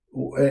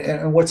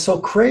 And what's so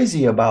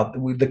crazy about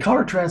the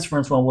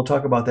countertransference one, we'll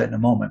talk about that in a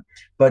moment,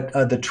 but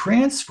the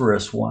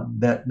transference one,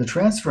 that the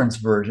transference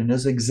version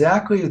is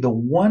exactly the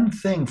one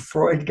thing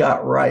Freud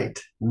got right,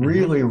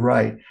 really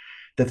right.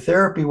 The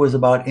therapy was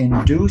about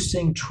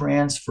inducing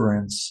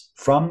transference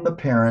from the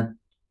parent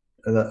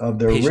of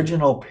the Patient.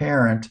 original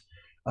parent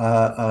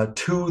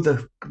to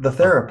the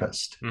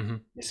therapist. Mm-hmm.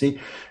 You see,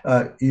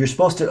 you're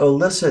supposed to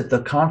elicit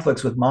the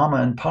conflicts with mama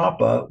and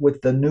papa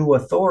with the new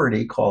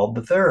authority called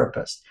the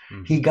therapist.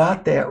 Mm-hmm. He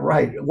got that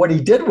right. What he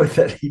did with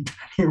it, he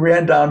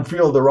ran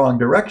downfield the wrong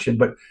direction.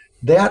 But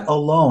that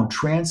alone,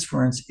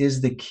 transference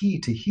is the key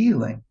to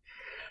healing.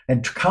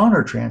 And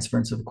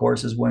countertransference, of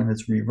course, is when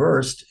it's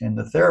reversed and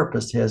the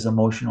therapist has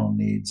emotional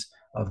needs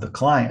of the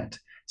client.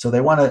 So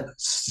they want to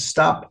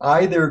stop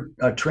either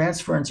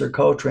transference or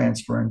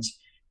co-transference,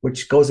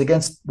 which goes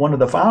against one of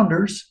the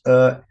founders.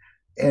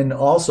 And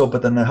also,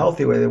 but then the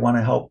healthy way, they want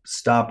to help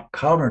stop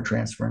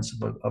countertransference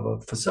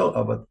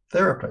of a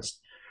therapist.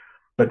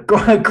 But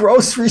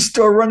grocery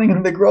store, running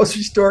in the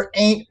grocery store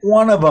ain't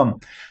one of them.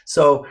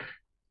 So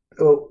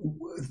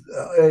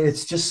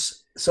it's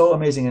just so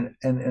amazing.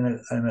 And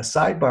a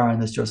sidebar on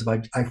this, Joseph,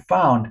 I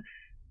found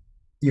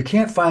you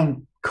can't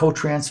find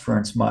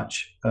co-transference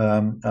much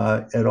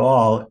at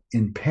all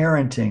in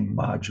parenting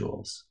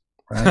modules,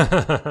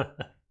 right?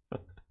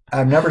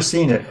 I've never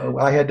seen it.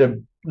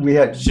 We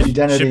had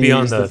Edenity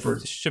is the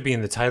first. Should be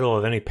in the title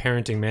of any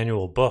parenting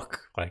manual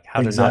book, like how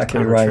to not Exactly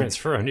counter right.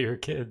 transfer onto your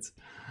kids.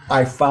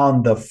 I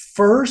found the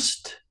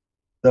first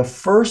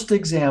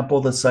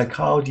example that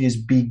psychology is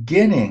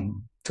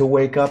beginning to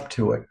wake up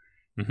to it.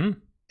 Mm-hmm.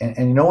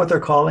 And you know what they're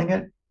calling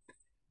it?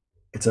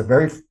 It's a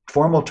very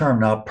formal term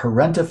now,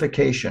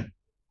 parentification.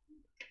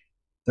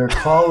 They're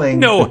calling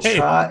No the way.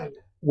 child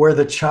where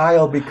the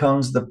child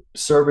becomes the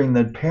serving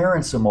the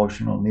parent's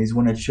emotional needs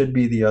when it should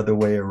be the other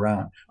way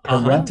around.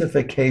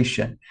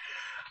 Parentification.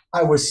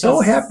 I was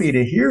so happy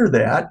to hear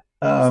that.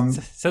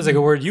 Sounds like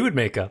a word you would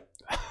make up.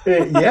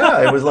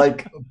 Yeah, it was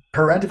like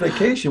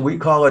parentification. We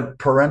call it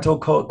parental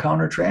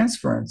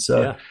countertransference.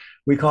 Yeah.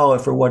 We call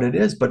it for what it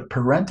is, but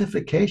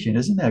parentification,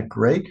 isn't that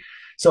great?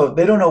 So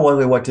they don't know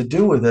what to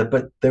do with it,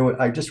 but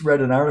I just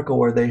read an article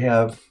where they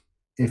have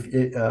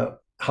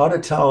how to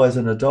tell as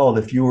an adult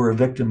if you were a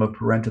victim of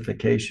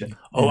parentification.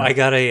 Oh, I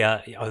got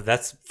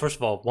that's first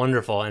of all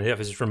wonderful, and I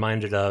was just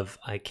reminded of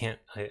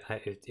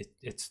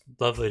it's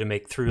lovely to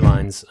make through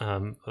lines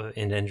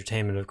in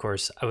entertainment. Of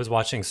course, I was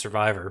watching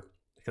Survivor.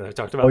 I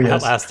talked about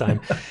that last time.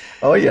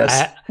 Oh,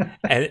 yes.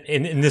 And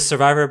in this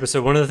Survivor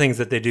episode, one of the things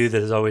that they do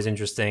that is always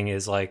interesting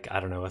is, like, I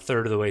don't know, a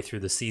third of the way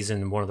through the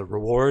season, one of the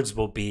rewards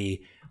will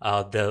be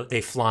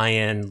they fly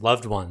in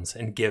loved ones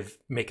and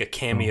make a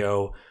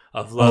cameo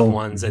of loved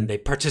ones, and they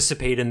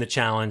participate in the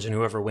challenge, and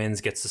whoever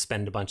wins gets to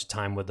spend a bunch of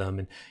time with them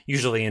and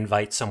usually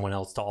invite someone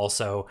else to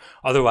also.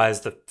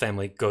 Otherwise, the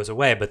family goes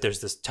away. But there's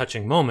this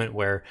touching moment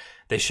where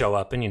they show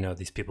up, and,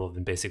 these people have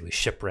been basically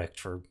shipwrecked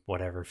for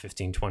whatever,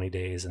 15, 20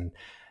 days, and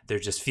they're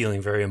just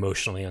feeling very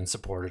emotionally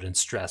unsupported and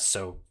stressed.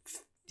 So,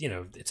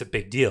 it's a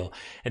big deal.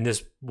 And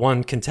this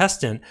one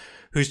contestant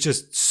who's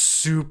just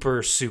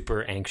super,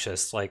 super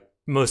anxious, like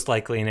most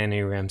likely an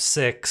Enneagram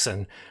 6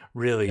 and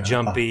really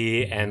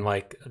jumpy. And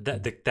like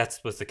that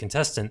was the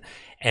contestant.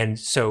 And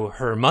so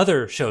her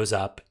mother shows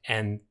up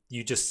and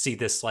you just see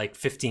this like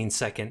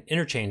 15-second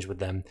interchange with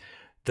them.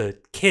 The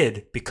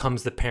kid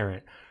becomes the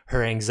parent.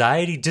 Her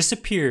anxiety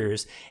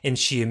disappears, and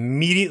she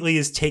immediately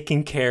is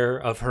taking care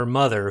of her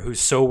mother,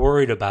 who's so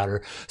worried about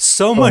her.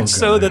 So much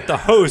so that the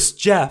host,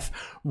 Jeff,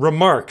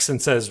 remarks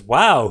and says,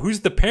 "Wow,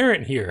 who's the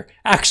parent here?"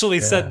 Actually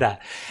said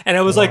that. And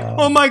I was like,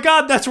 oh my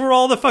God, that's where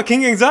all the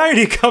fucking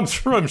anxiety comes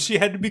from. She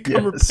had to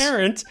become her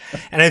parent.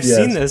 And I've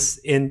seen this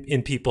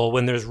in people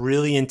when there's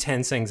really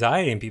intense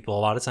anxiety in people. A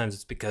lot of times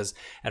it's because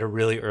at a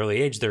really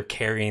early age, they're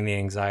carrying the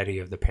anxiety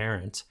of the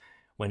parent.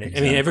 I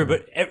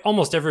mean,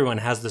 almost everyone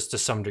has this to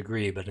some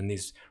degree, but in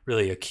these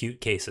really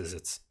acute cases,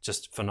 it's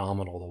just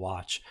phenomenal to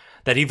watch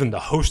that even the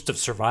host of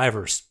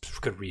Survivor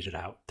could read it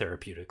out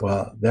therapeutically.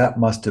 Well, that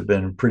must have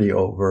been pretty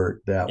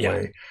overt that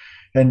way.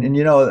 And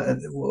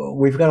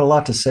we've got a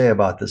lot to say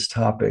about this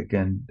topic,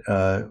 and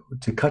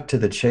to cut to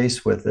the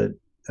chase with it,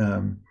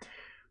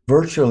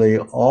 virtually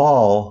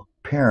all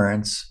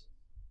parents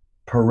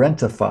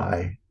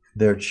parentify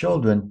their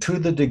children to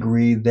the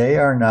degree they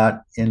are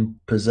not in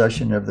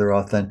possession of their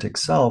authentic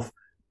self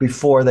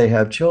before they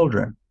have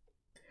children.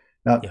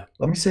 Now,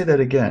 let me say that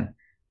again.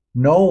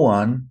 No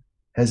one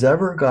has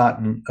ever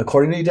gotten,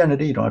 according to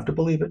Identity, you don't have to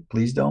believe it,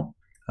 please don't.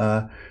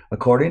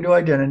 According to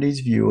Identity's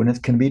view, and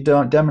it can be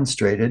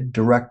demonstrated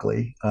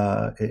directly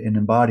in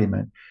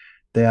embodiment,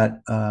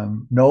 that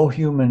no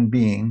human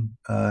being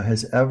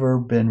has ever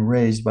been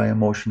raised by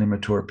emotionally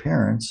mature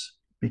parents,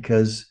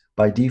 because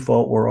by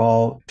default, we're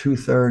all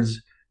 2/3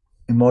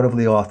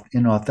 emotively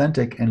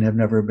inauthentic and have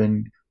never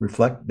been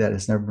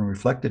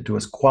reflected to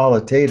us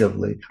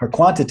qualitatively or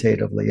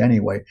quantitatively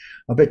anyway,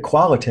 a bit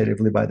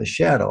qualitatively by the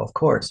shadow, of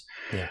course.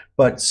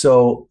 But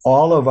so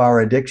all of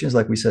our addictions,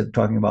 like we said,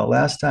 talking about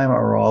last time,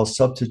 are all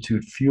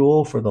substitute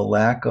fuel for the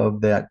lack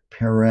of that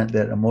parent,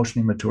 that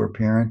emotionally mature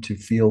parent, to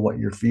feel what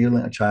you're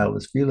feeling, a child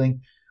is feeling,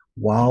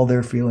 while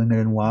they're feeling it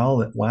and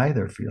why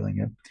they're feeling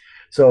it.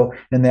 So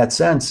in that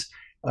sense,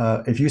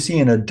 if you see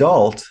an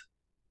adult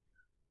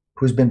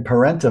who's been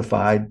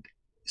parentified,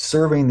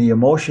 serving the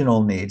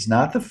emotional needs,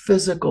 not the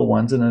physical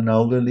ones in an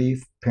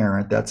elderly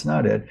parent. That's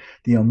not it.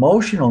 The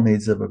emotional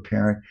needs of a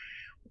parent,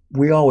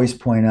 we always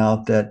point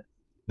out that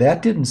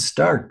that didn't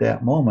start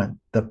that moment.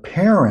 The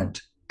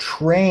parent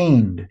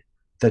trained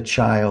the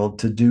child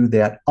to do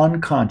that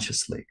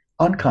unconsciously,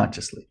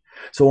 unconsciously.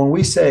 So when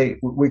we say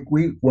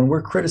when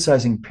we're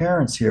criticizing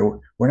parents here,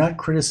 we're not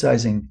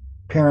criticizing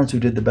parents who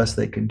did the best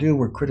they can do.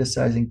 We're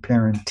criticizing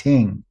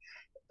parenting,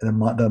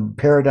 the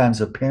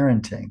paradigms of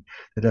parenting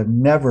that have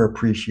never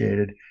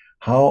appreciated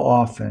how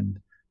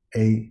often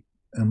a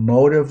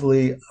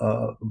emotively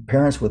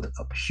parents with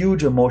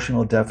huge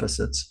emotional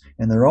deficits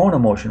in their own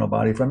emotional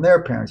body from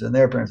their parents and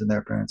their parents and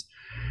their parents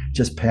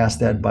just pass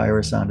that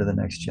virus on to the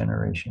next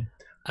generation.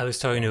 I was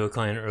talking to a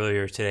client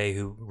earlier today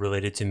who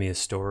related to me a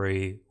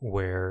story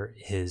where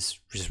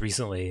just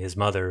recently his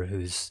mother,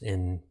 who's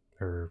in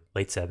her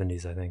late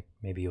 70s, I think,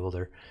 maybe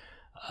older,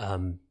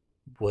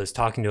 was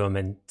talking to him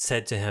and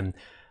said to him,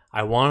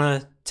 I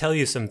want to tell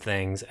you some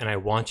things and I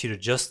want you to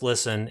just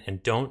listen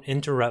and don't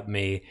interrupt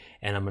me.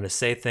 And I'm going to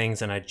say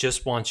things and I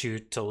just want you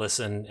to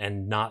listen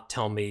and not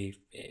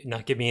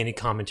give me any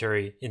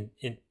commentary in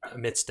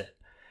amidst it.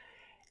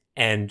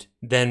 And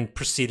then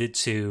proceeded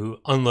to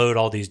unload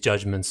all these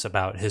judgments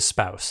about his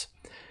spouse.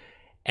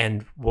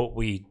 And what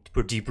we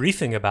were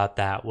debriefing about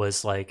that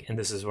was like, and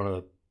this is one of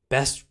the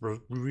best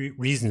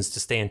reasons to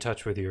stay in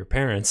touch with your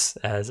parents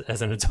as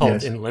an adult,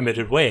 yes, in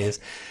limited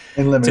ways.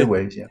 In limited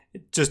ways, yeah.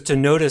 Just to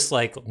notice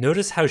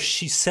how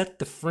she set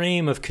the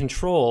frame of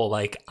control.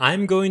 Like,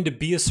 I'm going to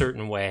be a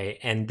certain way,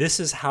 and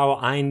this is how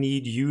I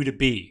need you to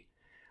be.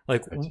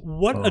 Like,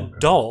 what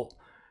adult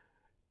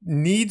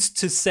needs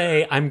to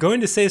say, I'm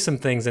going to say some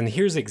things, and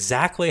here's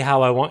exactly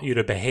how I want you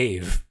to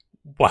behave?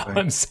 While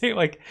I'm saying,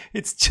 like,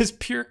 it's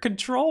just pure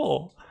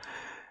control.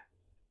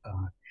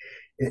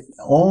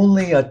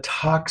 Only a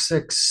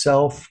toxic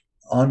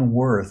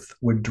self-unworth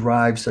would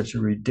drive such a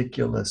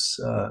ridiculous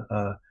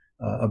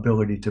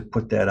ability to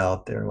put that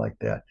out there like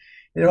that.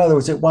 In other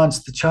words, it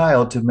wants the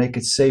child to make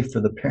it safe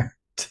for the parent.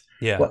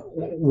 Yeah.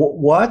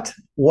 What?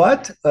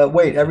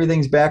 Wait,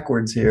 everything's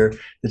backwards here.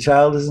 The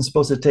child isn't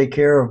supposed to take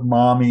care of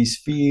mommy's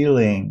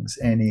feelings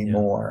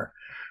anymore,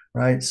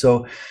 right?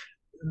 So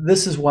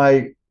this is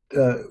why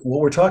what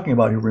we're talking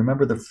about here,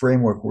 remember the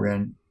framework we're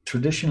in.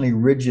 Traditionally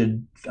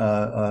rigid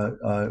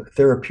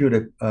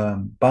therapeutic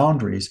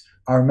boundaries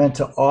are meant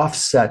to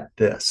offset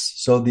this.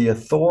 So the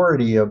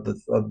authority of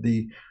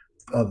the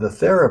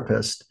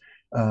therapist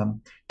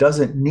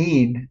doesn't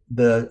need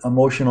the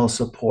emotional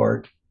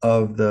support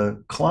of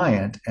the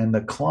client, and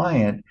the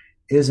client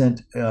is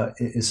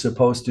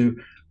supposed to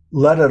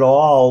let it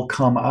all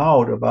come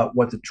out about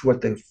what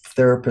the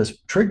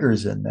therapist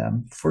triggers in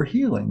them for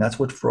healing. That's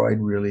what Freud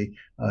really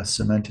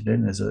cemented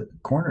in as a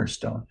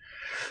cornerstone.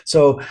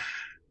 So.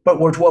 But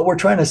what we're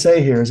trying to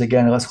say here is,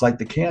 again, let's light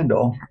the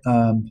candle.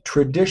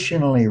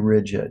 Traditionally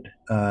rigid.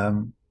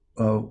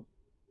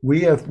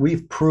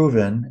 We've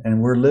proven,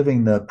 and we're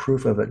living the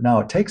proof of it now.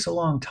 It takes a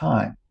long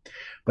time,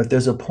 but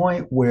there's a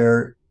point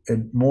where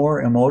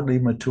more emotionally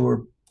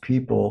mature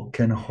people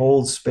can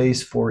hold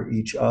space for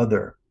each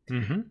other.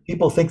 Mm-hmm.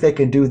 People think they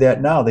can do that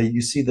now.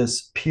 You see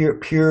this peer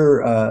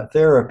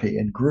therapy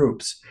in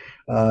groups.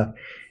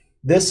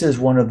 This is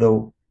one of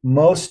the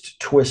most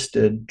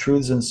twisted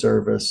truths in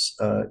service.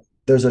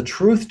 There's a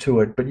truth to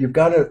it, but you've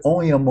got to,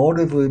 only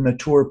emotively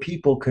mature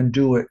people can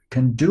do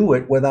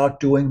it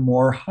without doing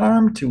more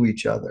harm to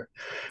each other.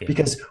 Yeah.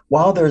 Because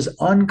while there's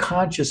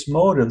unconscious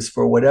motives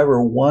for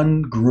whatever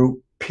one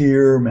group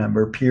peer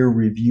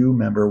review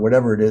member,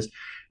 whatever it is,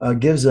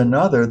 gives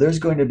another, there's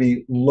going to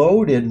be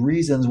loaded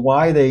reasons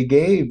why they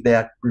gave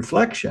that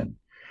reflection,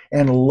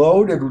 and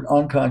loaded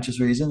unconscious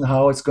reasons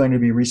how it's going to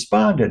be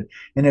responded.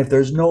 And if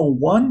there's no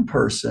one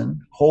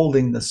person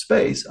holding the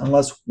space,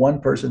 unless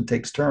one person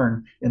takes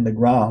turn in the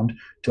ground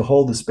to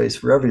hold the space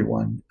for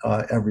everyone,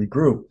 every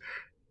group,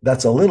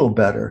 that's a little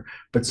better.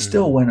 But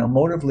still, when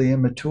emotively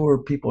immature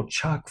people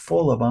chock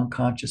full of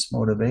unconscious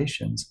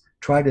motivations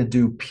try to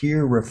do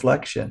peer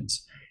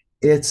reflections,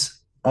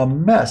 it's a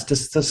mess.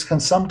 Can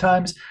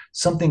sometimes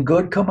something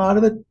good come out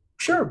of it?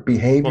 Sure,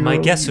 behavior. Well, my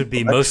guess would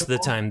be most of the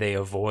time they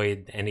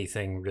avoid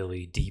anything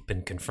really deep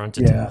and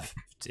confrontative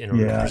in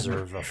order to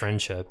preserve a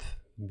friendship.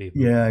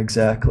 Yeah,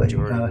 exactly.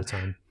 Majority of the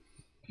time.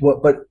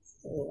 But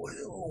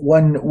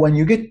when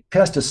you get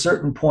past a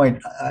certain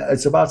point,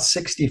 it's about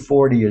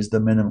 60-40 is the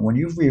minimum. When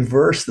you've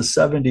reversed the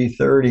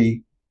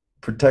 70-30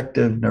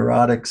 protective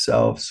neurotic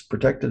selves,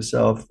 protective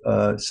self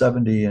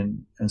 70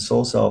 and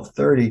soul self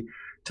 30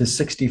 to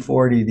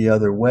 60-40 the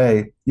other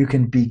way, you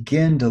can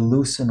begin to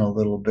loosen a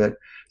little bit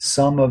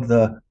some of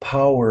the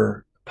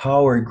power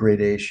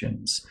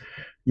gradations.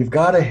 You've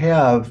got to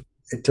have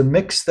to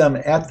mix them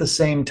at the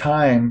same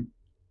time.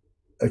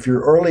 If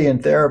you're early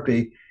in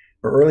therapy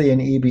or early in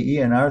EBE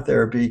in our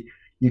therapy,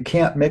 you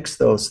can't mix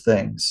those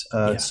things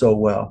so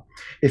well.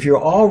 If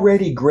you're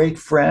already great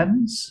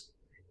friends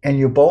and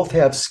you both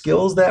have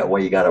skills that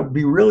way, you got to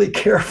be really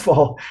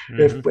careful.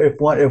 Mm-hmm.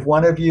 If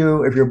one of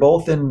you, if you're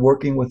both in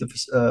working with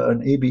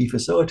an EBE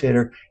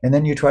facilitator, and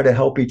then you try to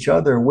help each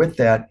other with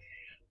that,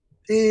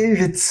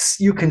 it's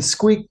you can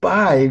squeak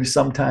by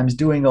sometimes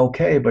doing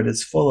okay, but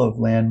it's full of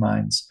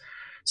landmines.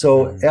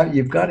 So Mhm.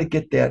 you've got to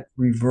get that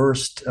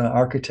reversed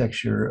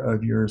architecture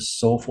of your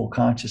soulful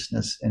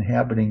consciousness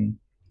inhabiting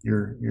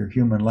your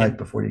human life And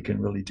before you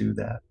can really do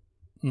that.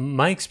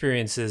 my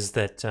experience is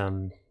that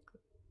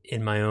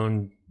in my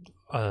own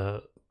uh,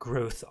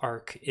 growth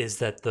arc is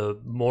that the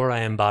more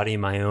I embody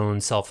my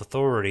own self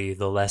authority,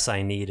 the less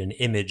I need an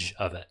image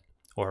of it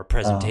or a Oh,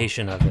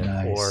 presentation of it,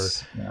 or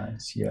nice,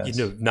 nice. Yes,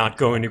 not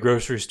going to exactly.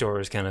 grocery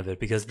stores kind of it,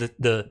 because the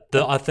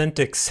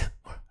authentics.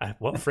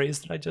 What phrase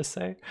did I just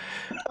say?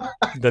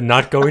 The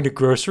not going to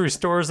grocery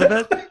stores of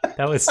it.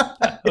 That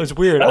was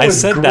weird. That I was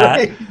said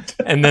that, great.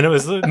 and then it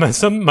was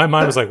my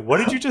mind was like, "What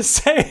did you just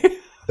say?"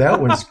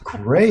 That was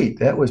great.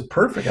 That was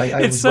perfect. I it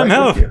was right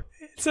somehow with you.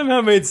 it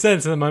somehow made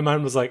sense, and then my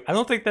mind was like, "I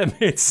don't think that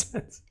made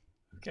sense."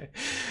 Okay.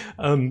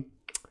 Um.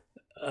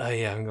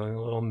 Yeah, I'm going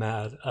a little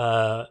mad.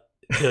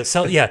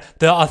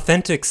 The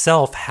authentic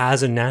self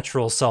has a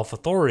natural self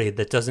authority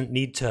that doesn't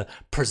need to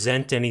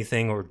present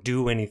anything or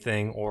do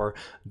anything or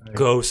Right.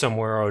 go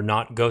somewhere or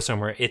not go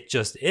somewhere. It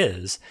just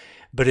is.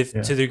 But if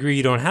Yeah, to the degree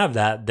you don't have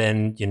that,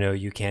 then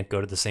you can't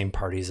go to the same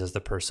parties as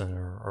the person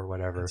or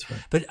whatever. that's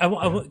right. But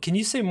Yeah. can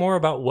you say more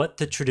about what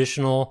the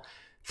traditional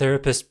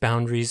therapist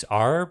boundaries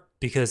are?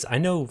 Because I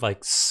know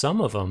like some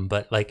of them,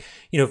 but like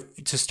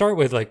to start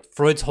with, like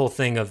Freud's whole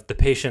thing of the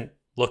patient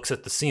looks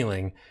at the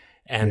ceiling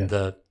and Yes.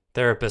 the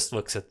therapist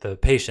looks at the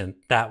patient.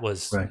 That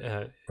was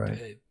Right.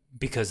 Right.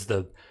 because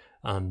the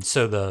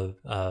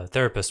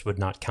therapist would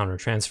not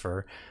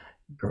countertransfer.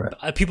 Correct.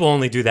 People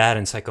only do that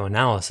in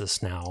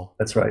psychoanalysis now.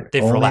 That's right.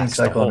 They've Only in relaxed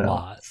a whole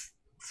psychoanalysis,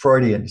 lot.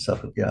 Freudian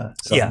self, yeah, Yeah,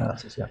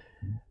 self-analysis. Yeah.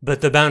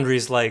 but the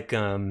boundaries like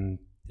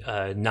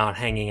not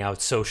hanging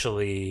out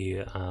socially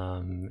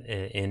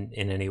in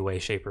any way,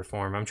 shape, or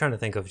form. I'm trying to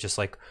think of just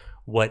like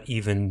what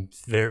even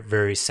very,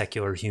 very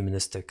secular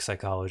humanistic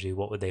psychology,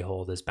 what would they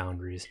hold as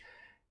boundaries?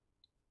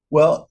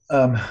 Well,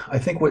 I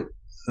think what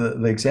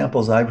the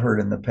examples I've heard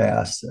in the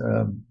past,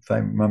 if I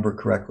remember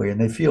correctly, and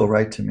they feel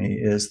right to me,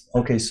 is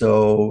okay.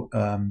 So,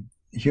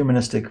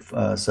 humanistic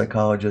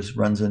psychologist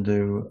runs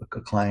into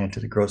a client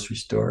at a grocery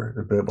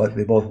store.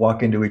 They both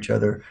walk into each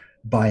other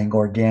buying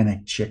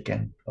organic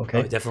chicken. Oh,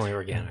 Okay. definitely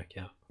organic.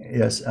 Yeah.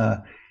 Yes.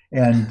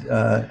 And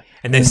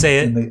And they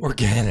say in it the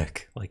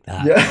organic like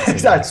that. They yeah, say it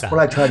like that's what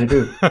I that. try to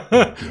do.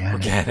 Organic.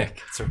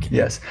 Organic. It's organic.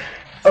 Yes.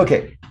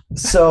 Okay.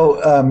 So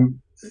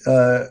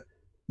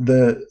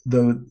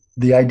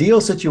the ideal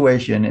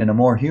situation in a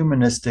more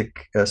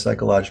humanistic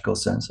psychological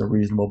sense, a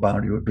reasonable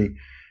boundary would be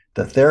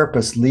the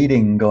therapist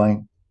leading,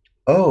 going,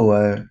 "Oh,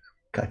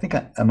 I think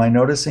am I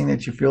noticing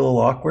that you feel a little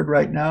awkward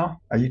right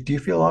now? Do you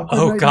feel awkward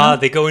Oh right God,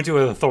 now?" they go into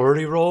an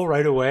authority role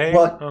right away.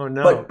 Well, Oh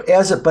no. but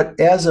as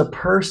a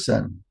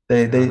person,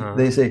 Uh huh.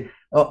 they say,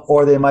 oh,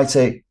 or they might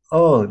say,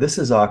 "Oh, this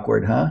is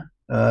awkward, huh?"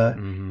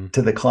 Mm-hmm.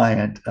 To the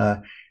client,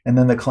 and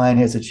then the client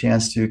has a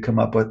chance to come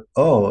up with,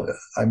 "Oh,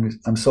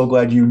 I'm so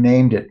glad you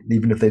named it,"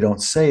 even if they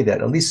don't say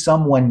that. At least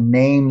someone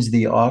names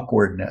the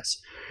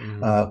awkwardness.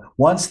 Mm-hmm.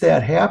 Once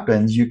that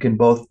happens, you can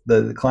both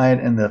the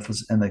client and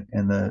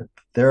the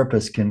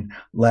therapist can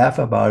laugh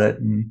about it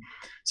and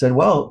said,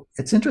 "Well,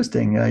 it's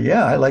interesting.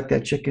 Yeah, I like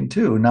that chicken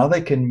too." Now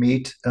they can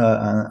meet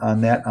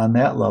on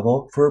that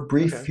level for a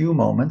brief Okay. few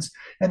moments,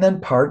 and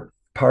then part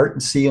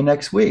and see you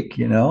next week.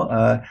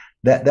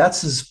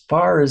 That's as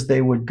far as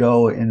they would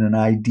go in an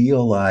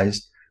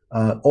idealized,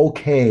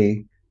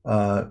 okay,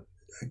 uh,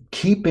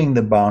 keeping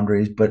the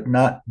boundaries, but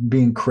not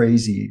being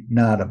crazy,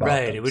 not about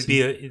Right. them. It would be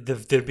See,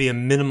 there'd be a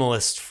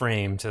minimalist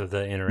frame to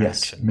the yes,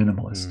 interaction.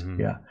 minimalist. Mm-hmm.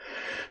 Yeah.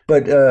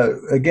 But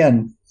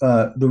again,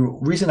 the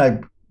reason I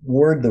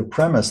word the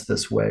premise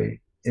this way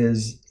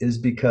is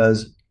because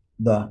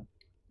the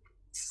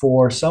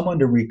for someone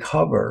to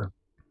recover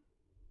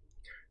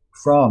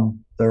from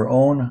their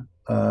own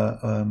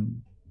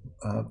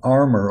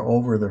armor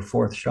over their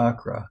fourth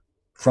chakra,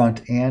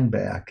 front and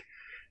back,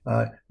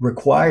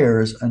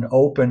 requires an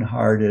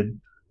open-hearted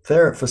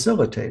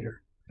facilitator,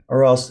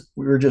 or else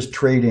we were just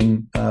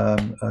trading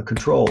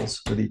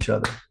controls with each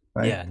other,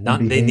 right? Yeah. And Not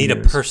they need a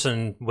behaviors.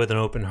 person with an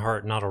open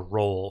heart, not a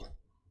role.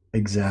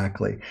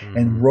 Exactly.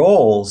 And Mm-hmm.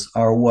 roles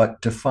are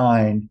what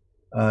define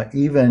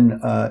even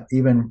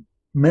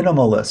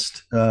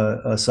minimalist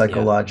Yeah.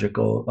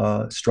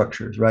 psychological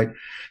structures, right?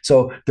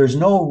 So there's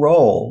no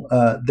role.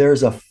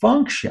 There's a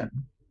function.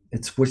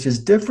 Which is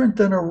different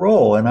than a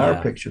role in our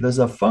Yeah. picture. There's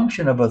a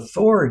function of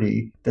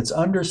authority that's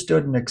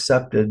understood and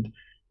accepted.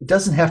 It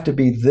doesn't have to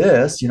be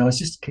this,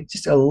 it's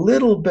just a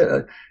little bit.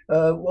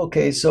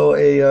 Okay, so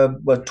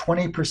what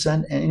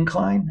 20%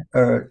 incline,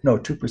 or no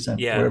 2%,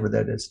 Yeah. whatever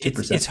that is, two It's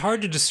percent.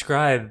 hard to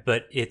describe,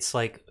 but it's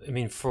like, I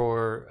mean,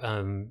 for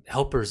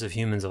helpers of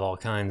humans of all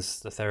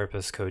kinds, the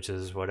therapists,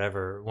 coaches,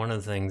 whatever, one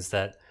of the things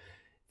that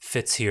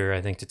fits here,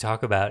 I think, to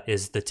talk about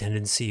is the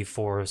tendency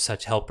for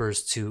such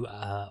helpers to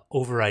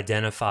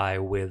over-identify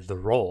with the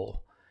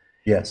role.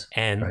 Yes,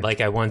 And right, like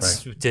right.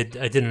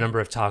 I did a number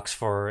of talks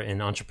for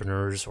an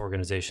entrepreneurs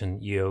organization,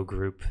 EO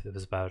group. It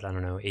was about, I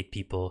don't know, 8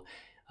 people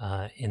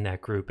in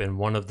that group, and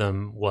one of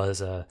them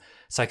was a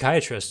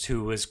psychiatrist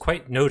who was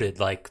quite noted.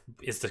 Like,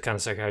 is the kind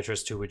of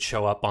psychiatrist who would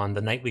show up on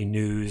the nightly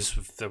news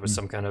if there was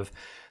some kind of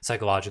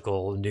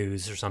psychological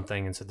news or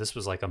something, and so this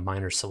was like a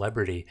minor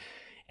celebrity.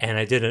 And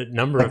I did a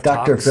number like of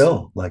Dr. talks.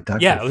 Phil, like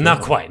Dr. Yeah, Phil.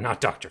 not quite,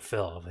 not Dr.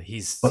 Phil.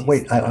 But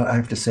wait, I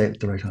have to say it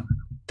the right time.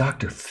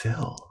 Dr.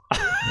 Phil.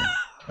 Yeah.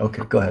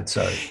 Okay, go ahead.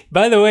 Sorry.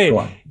 By the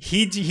way,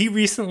 he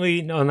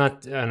recently, no,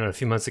 not, I don't know, a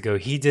few months ago,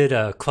 he did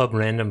a Club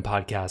Random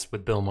podcast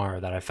with Bill Maher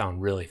that I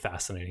found really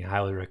fascinating. I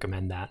highly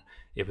recommend that.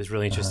 It was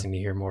really interesting to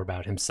hear more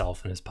about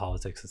himself and his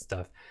politics and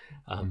stuff.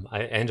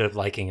 I ended up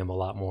liking him a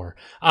lot more.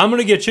 I'm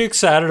going to get you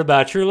excited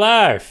about your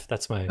life.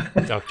 That's my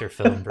Dr.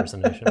 Phil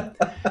impersonation.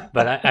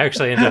 But I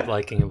actually ended up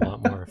liking him a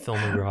lot more. Phil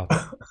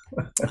McGraw.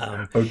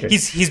 Okay.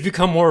 He's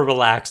become more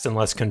relaxed and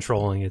less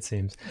controlling, it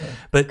seems.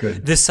 But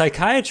this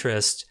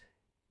psychiatrist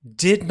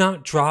did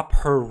not drop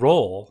her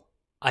role.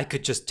 I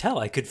could just tell.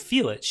 I could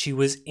feel it. She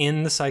was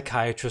in the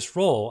psychiatrist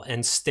role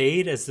and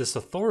stayed as this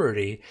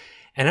authority.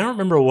 And I don't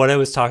remember what I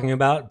was talking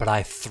about, but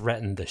I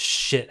threatened the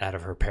shit out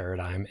of her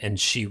paradigm. And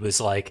she was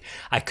like,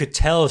 I could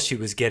tell she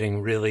was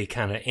getting really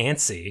kind of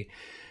antsy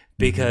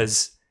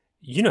because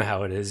you know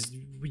how it is.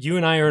 You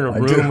and I are in a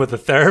room with a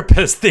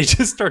therapist. They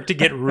just start to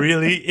get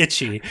really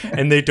itchy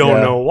and they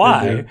don't know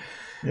why.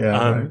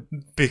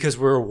 Because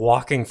we're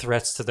walking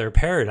threats to their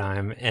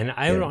paradigm. And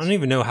I don't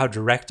even know how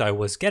direct I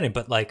was getting,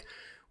 but like,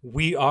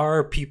 we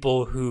are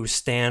people who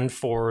stand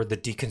for the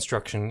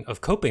deconstruction of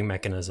coping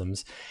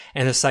mechanisms,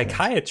 and a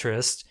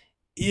psychiatrist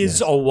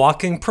is a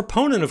walking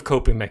proponent of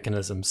coping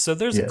mechanisms. So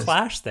there's a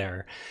clash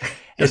there.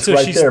 It's so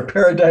right there,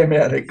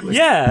 paradigmatically.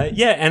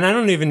 Yeah, and I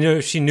don't even know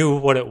if she knew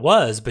what it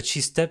was, but she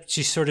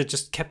sort of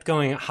just kept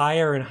going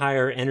higher and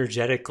higher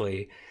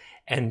energetically,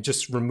 and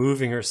just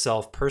removing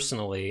herself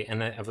personally.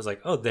 And I was like,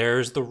 oh,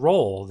 there's the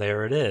role.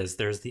 There it is.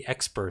 There's the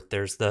expert.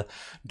 There's the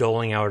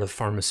doling out of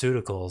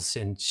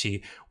pharmaceuticals. And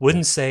she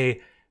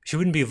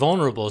wouldn't be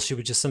vulnerable. She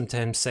would just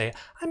sometimes say,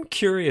 I'm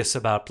curious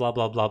about blah,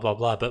 blah, blah, blah,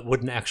 blah, but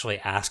wouldn't actually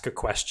ask a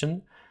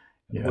question.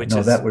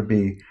 That would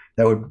be,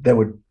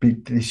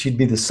 she'd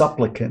be the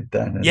supplicant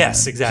then.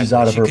 Yes, exactly. She's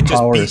out of her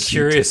power. Just be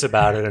curious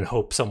about it and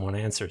hope someone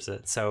answers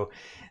it. So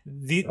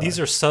these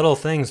are subtle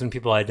things when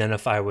people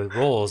identify with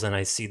roles, and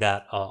I see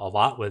that a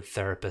lot with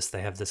therapists.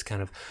 They have this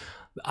kind of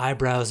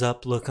eyebrows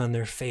up look on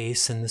their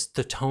face and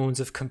the tones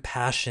of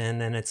compassion,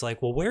 and it's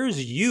like, well,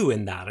 where's you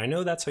in that? I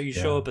know that's how you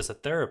show up as a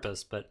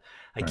therapist, but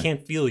I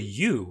can't feel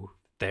you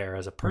there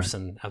as a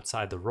person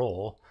outside the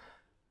role.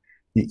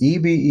 The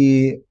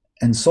EBE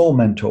and Soul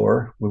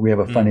Mentor, where we have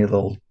a funny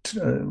little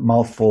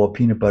mouthful of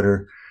peanut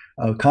butter,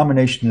 a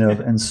combination of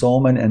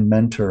ensoulment and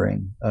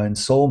mentoring. And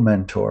Soul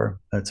Mentor,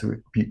 that's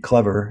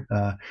clever.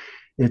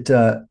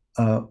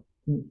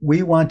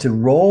 We want to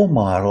role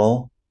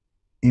model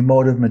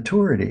emotive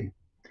maturity.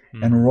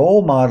 And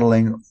role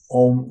modeling,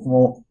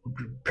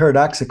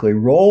 paradoxically,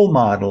 role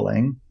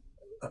modeling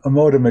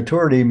emotive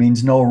maturity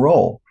means no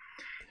role.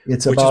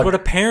 Which is what a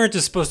parent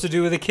is supposed to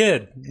do with a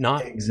kid,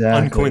 not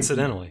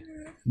uncoincidentally.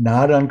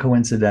 Not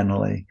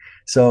uncoincidentally.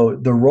 So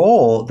the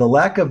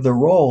lack of the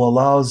role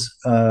allows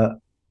an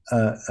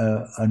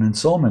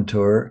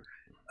ensoulmentor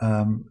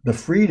the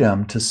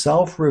freedom to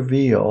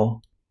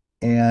self-reveal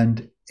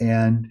and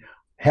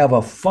have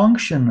a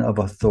function of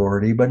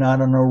authority, but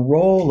not in a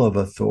role of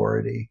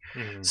authority,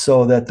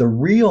 so that the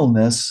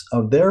realness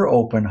of their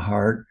open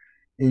heart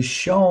is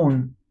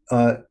shown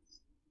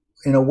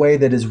in a way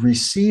that is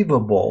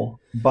receivable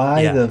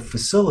by the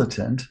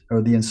facilitant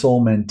or the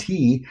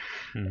ensoulmentee,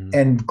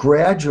 and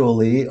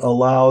gradually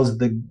allows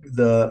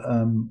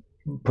the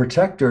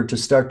protector to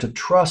start to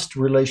trust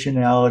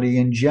relationality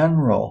in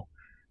general.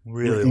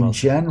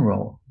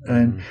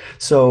 And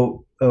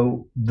so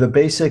the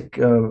basic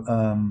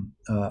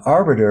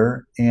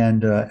arbiter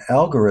and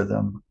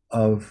algorithm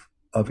of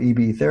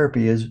EB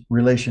therapy is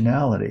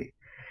relationality.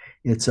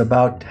 It's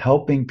about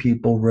helping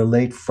people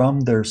relate from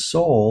their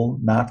soul,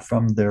 not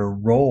from their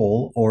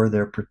role or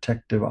their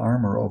protective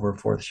armor over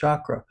fourth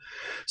chakra.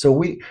 So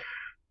we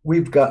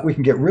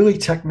can get really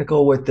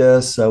technical with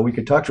this. We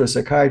could talk to a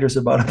psychiatrist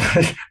about it,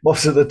 but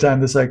most of the time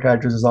the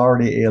psychiatrist is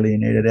already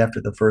alienated after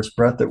the first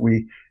breath that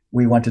we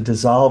want to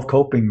dissolve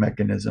coping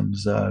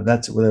mechanisms.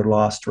 That's where they're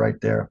lost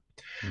right there.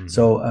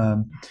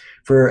 So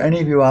for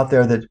any of you out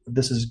there that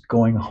this is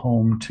going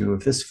home to,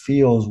 if this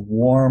feels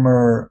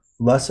warmer,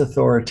 less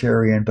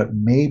authoritarian, but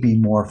maybe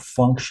more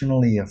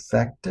functionally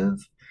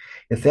effective,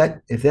 if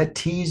that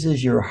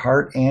teases your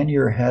heart and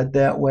your head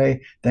that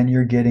way, then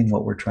you're getting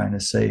what we're trying to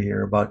say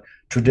here about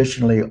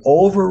traditionally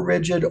over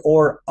rigid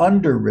or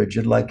under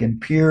rigid, like in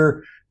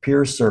peer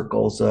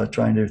circles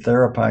trying to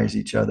therapize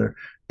each other.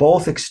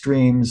 Both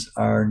extremes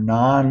are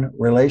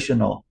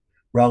non-relational,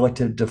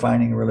 relative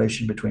defining a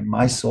relation between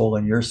my soul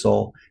and your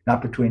soul,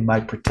 not between my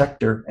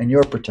protector and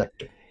your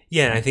protector.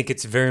 Yeah, and I think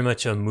it's very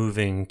much a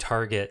moving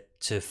target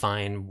to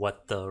find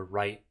what the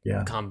right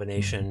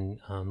combination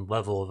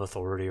level of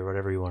authority or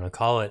whatever you want to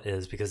call it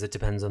is, because it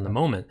depends on the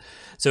moment.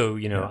 So,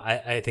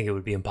 I think it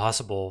would be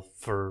impossible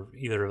for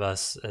either of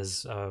us,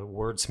 as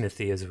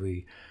wordsmithy as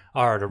we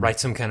are to write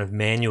some kind of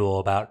manual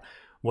about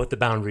what the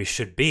boundaries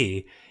should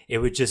be. It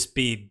would just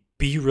be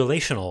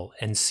relational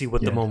and see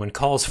what the Yeah, moment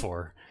calls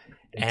for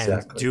and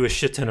exactly. do a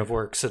shit ton of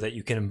work so that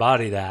you can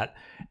embody that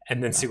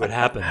and then see what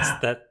happens.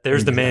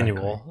 There's the Exactly.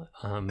 manual.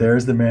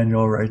 There's the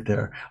manual right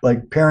there.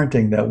 Like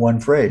parenting, that one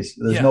phrase.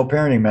 There's Yeah. no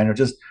parenting manual.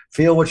 Just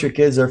feel what your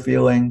kids are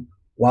feeling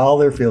while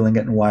they're feeling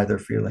it and why they're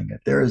feeling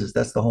it.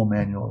 That's the whole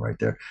manual right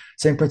there.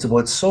 Same principle.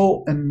 It's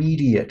so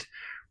immediate.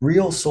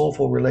 Real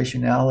soulful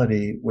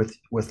relationality with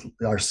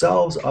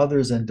ourselves,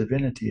 others, and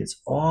divinity.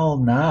 It's all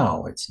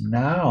now. It's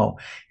now.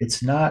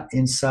 It's not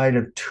inside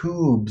of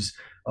tubes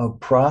of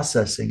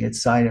processing. It's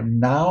inside of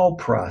now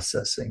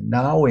processing,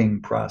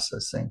 nowing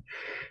processing,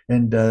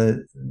 and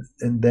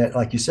that,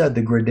 like you said,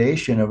 the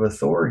gradation of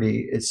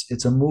authority,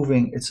 it's a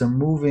moving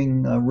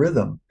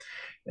rhythm,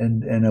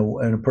 and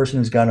a person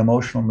who's got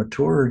emotional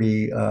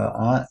maturity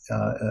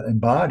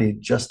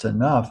embodied just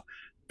enough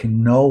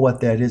can know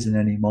what that is in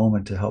any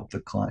moment to help the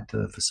client, to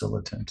the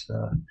facilitant.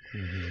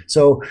 Mm-hmm.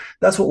 So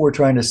that's what we're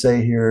trying to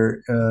say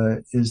here,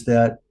 is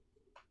that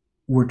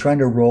we're trying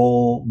to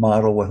role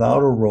model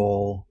without a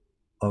role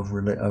of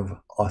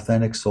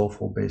authentic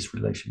soulful based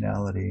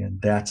relationality,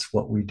 and that's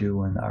what we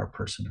do in our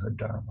personhood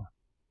dharma.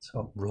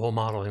 So Role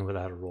modeling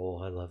without a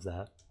role. I love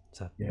that.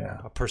 It's yeah,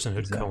 a personhood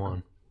exactly.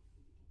 koan.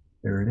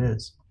 There it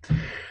is.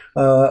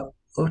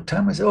 What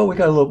time is it? Oh, we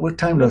got a little. What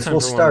time We got does? time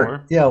We'll for one start.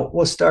 more. Yeah,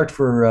 we'll start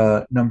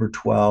for number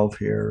 12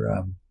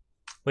 here.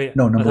 Wait,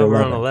 No, I number thought we were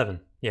on 11. 11.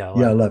 Yeah,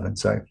 Yeah, 11. 11.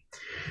 Sorry.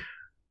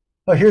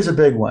 Oh, here's a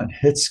big one.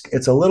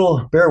 It's a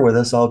little. Bear with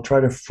us. I'll try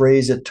to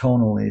phrase it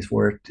tonally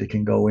where it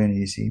can go in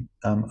easy.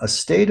 A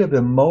state of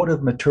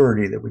emotive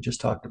maturity that we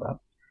just talked about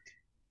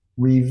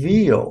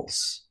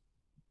reveals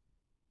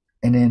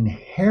an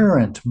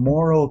inherent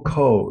moral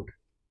code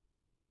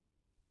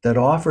that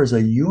offers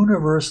a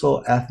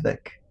universal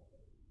ethic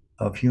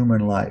of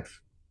human life,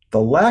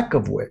 the lack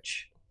of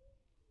which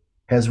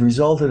has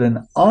resulted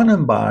in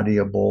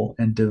unembodiable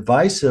and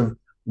divisive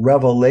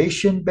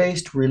revelation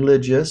based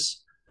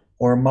religious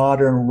or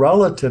modern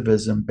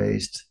relativism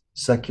based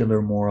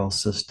secular moral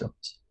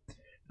systems.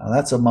 Now,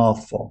 that's a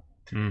mouthful.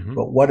 Mm-hmm.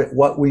 But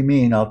what we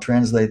mean, I'll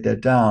translate that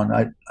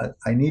down.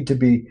 I need to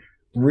be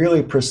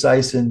really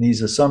precise in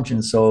these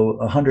assumptions, so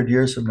 100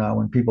 years from now,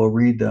 when people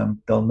read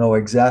them, they'll know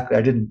exactly.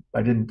 I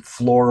didn't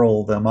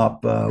floral them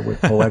up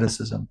with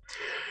poeticism.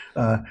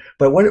 Uh,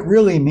 but what it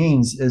really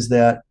means is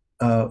that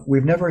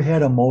we've never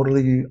had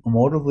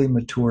emotively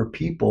mature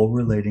people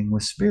relating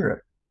with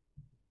spirit.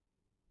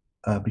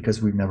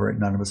 Because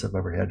none of us have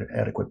ever had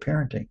adequate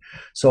parenting.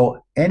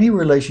 So any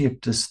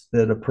relationship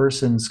that a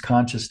person's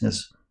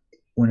consciousness,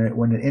 when it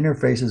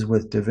interfaces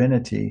with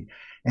divinity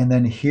and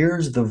then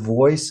hears the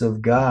voice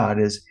of God,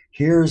 is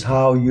here's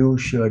how you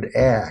should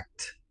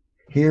act,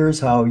 here's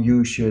how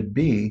you should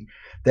be.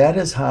 That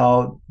is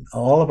how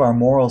all of our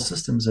moral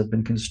systems have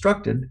been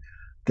constructed,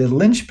 the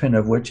linchpin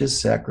of which is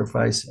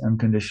sacrifice,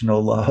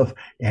 unconditional love,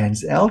 and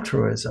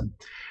altruism.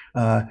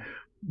 uh,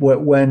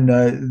 when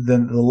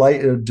the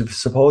light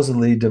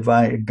supposedly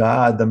divine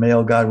God, the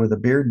male God with a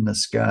beard in the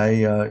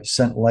sky,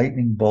 sent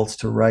lightning bolts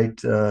to write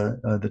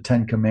the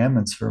Ten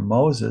Commandments for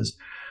Moses,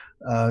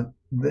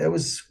 it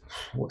was,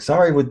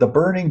 sorry, with the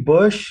burning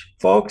bush,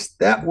 folks.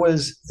 That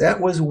was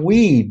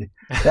weed.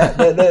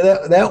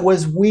 That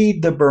was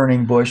weed. The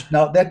burning bush.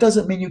 Now that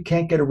doesn't mean you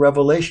can't get a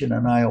revelation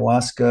on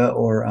ayahuasca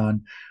or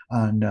on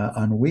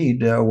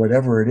weed or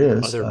whatever it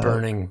is. Other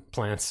burning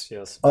plants,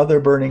 yes. Other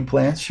burning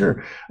plants,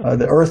 sure.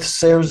 The earth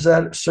serves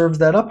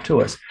that up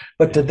to us,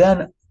 but Yeah.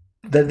 to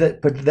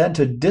then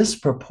to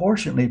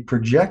disproportionately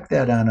project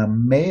that on a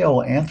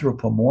male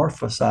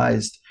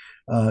anthropomorphized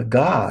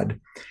God,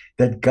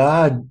 that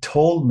God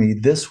told me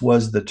this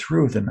was the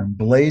truth and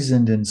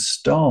emblazoned in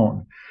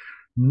stone.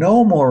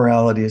 No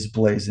morality is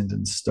blazoned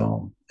in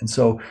stone. And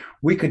so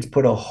we could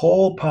put a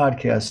whole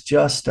podcast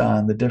just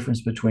on the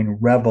difference between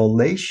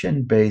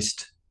revelation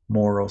based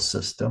moral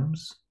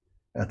systems,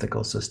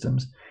 ethical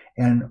systems,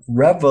 and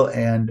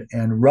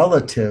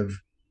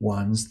relative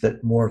ones that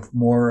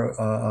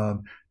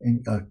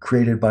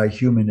created by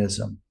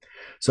humanism.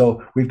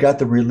 So we've got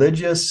the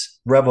religious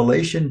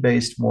revelation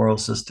based moral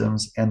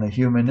systems and the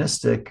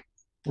humanistic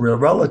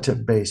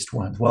relative based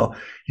ones. Well,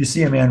 you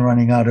see a man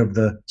running out of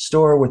the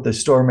store with the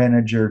store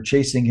manager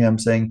chasing him,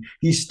 saying,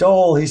 he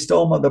stole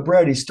the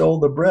bread, he stole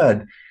the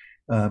bread.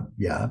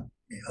 Yeah,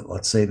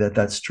 let's say that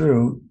that's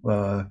true.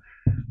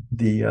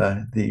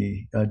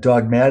 The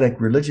dogmatic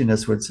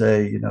religionists would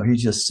say, he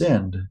just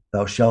sinned.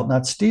 Thou shalt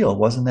not steal.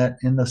 Wasn't that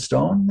in the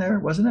stone there?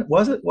 Wasn't it?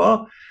 Was it?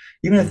 Well,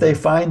 even if they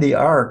Mm-hmm. find the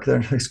ark,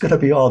 it's going to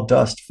be all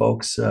dust,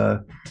 folks.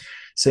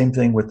 Same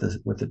thing with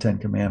the Ten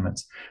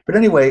Commandments. But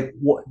anyway,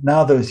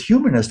 now the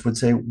humanist would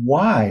say,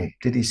 why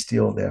did he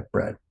steal that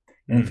bread?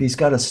 And if he's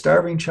got a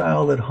starving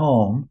child at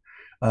home,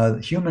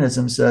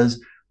 humanism says,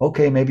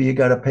 okay, maybe you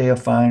got to pay a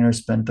fine or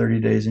spend 30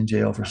 days in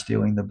jail for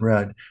stealing the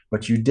bread,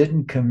 but you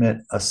didn't commit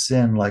a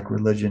sin like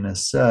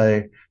religionists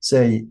say,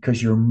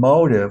 because your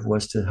motive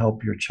was to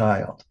help your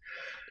child.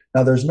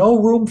 Now, there's no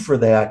room for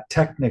that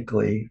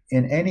technically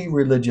in any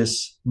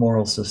religious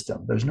moral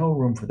system. There's no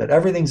room for that.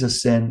 Everything's a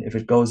sin if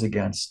it goes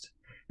against.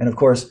 And of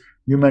course,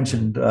 you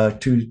mentioned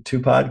two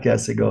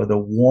podcasts ago the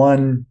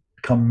one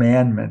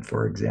commandment,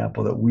 for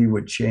example, that we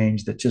would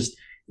change that just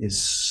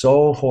is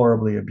so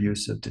horribly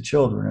abusive to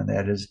children, and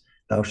that is,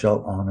 "Thou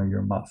shalt honor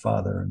your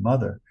father and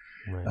mother,"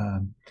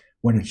 Right.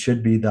 when it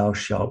should be, "Thou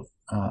shalt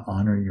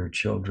honor your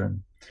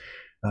children."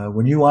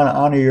 When you want to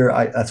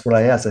honor that's what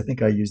I asked. I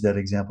think I used that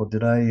example.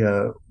 Did I,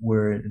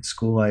 where in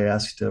school I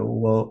asked,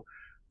 well,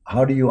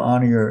 how do you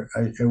honor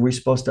are we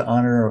supposed to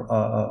honor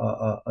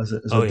as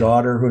Oh a yeah.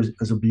 daughter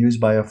who's abused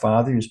by a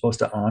father? You're supposed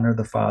to honor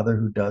the father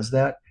who does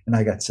that? And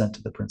I got sent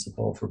to the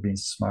principal for being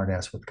smart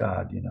ass with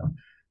God,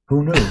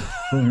 Who knew?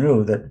 Who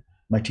knew that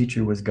my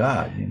teacher was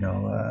God,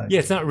 Yeah,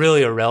 it's not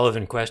really a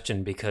relevant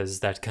question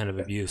because that kind of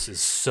abuse is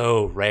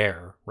so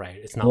rare, right?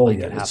 It's not Oh like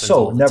yeah, it happens so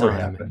all it the never time.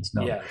 happens,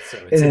 no. Yeah, so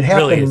And it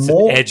happened it's an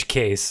more. edge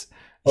case.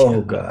 Oh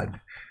Yeah. God,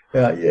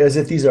 as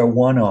if these are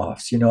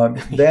one-offs. Yeah.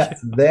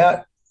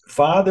 That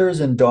fathers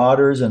and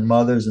daughters and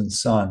mothers and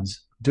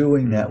sons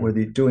doing that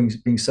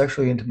Mhm. being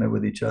sexually intimate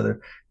with each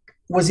other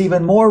was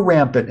even more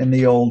rampant in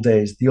the old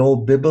days, the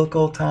old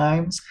biblical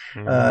times.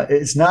 Mhm.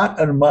 It's not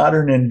a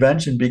modern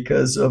invention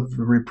because of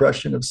the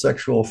repression of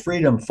sexual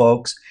freedom,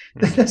 folks.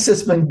 Mhm. This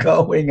has been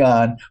going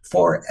on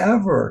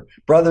forever.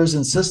 Brothers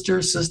and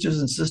sisters, sisters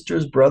and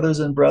sisters, brothers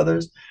and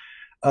brothers.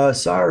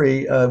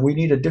 Sorry, we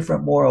need a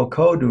different moral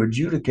code to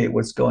adjudicate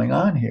what's going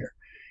on here.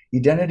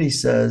 Edenity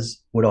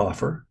would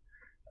offer,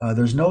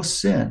 there's no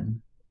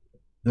sin.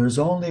 There's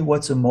only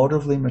what's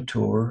emotively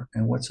mature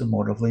and what's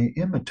emotively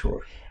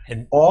immature.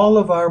 And All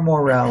of our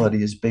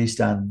morality is based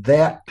on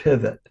that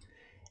pivot.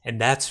 and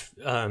that's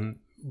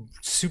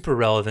super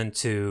relevant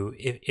to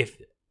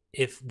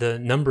if the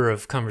number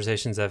of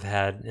conversations I've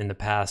had in the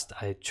past,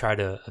 I try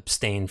to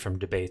abstain from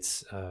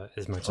debates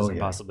as much as Oh, I yeah.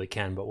 possibly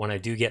can. But when I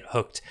do get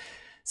hooked,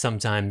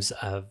 sometimes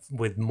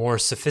with more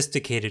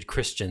sophisticated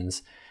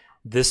Christians,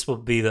 this will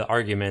be the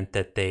argument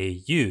that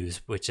they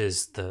use, which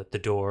is the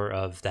door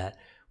of that.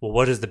 Well,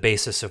 what is the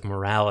basis of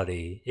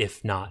morality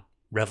if not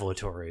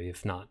revelatory,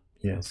 if not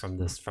Yes. from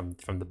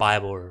the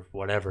Bible or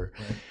whatever?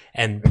 Right.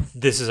 And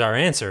this is our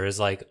answer: is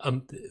like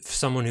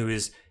someone who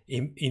is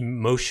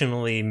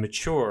emotionally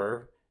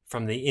mature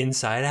from the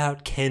inside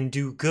out can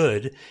do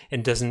good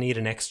and doesn't need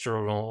an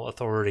external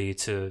authority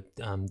to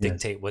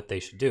dictate what they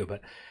should do.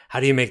 But how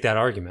do you make that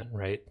argument,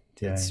 right?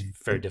 Yeah, It's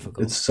very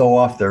difficult. it's so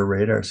off their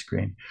radar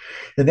screen.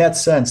 In that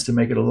sense, to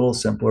make it a little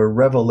simpler,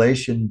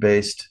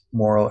 revelation-based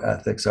moral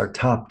ethics are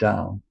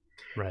top-down,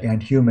 Right.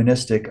 and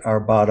humanistic are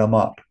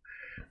bottom-up.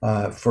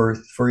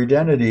 For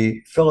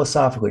Edenity,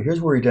 philosophically,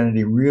 here's where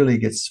Edenity really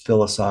gets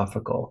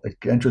philosophical. It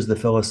enters the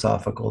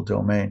philosophical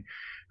domain.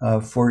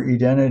 For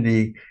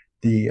Edenity,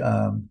 the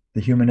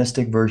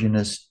humanistic version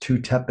is too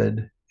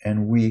tepid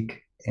and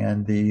weak,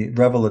 and the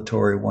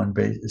revelatory one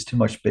is too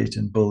much based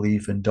in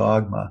belief and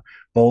dogma.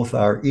 Both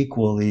are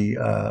equally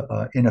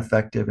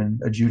ineffective in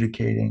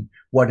adjudicating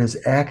what is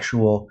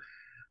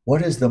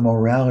the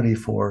morality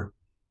for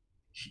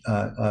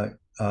uh,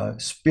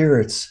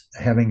 spirits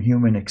having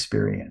human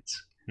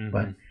experience,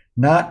 but Mm-hmm.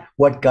 not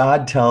what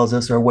God tells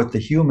us or what the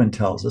human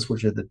tells us,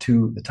 which are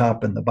the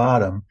top and the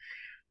bottom.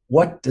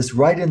 What is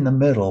right in the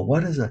middle?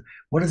 What is an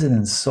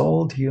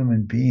ensouled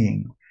human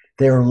being?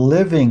 They're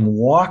living,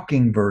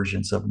 walking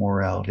versions of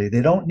morality.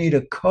 They don't need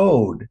a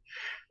code.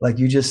 Like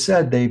you just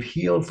said, they've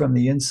healed from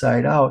the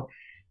inside out.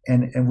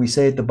 And we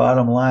say at the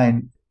bottom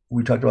line,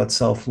 we talked about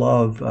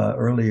self-love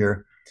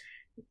earlier.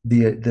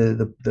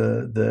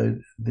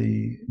 The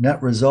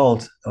net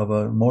result of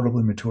a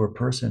emotively mature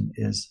person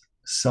is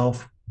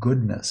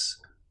self-goodness.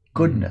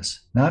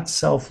 Goodness, not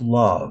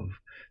self-love,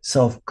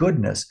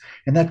 self-goodness.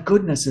 And that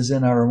goodness is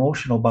in our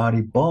emotional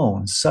body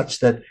bones, such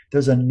that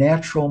there's a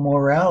natural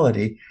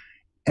morality.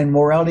 And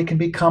morality can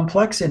be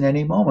complex in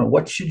any moment.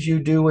 What should you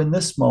do in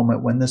this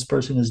moment when this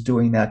person is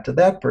doing that to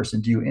that person?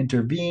 Do you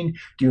intervene?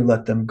 Do you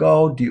let them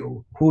go?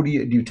 Do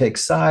you take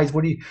sides?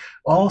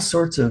 All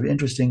sorts of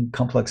interesting,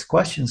 complex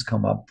questions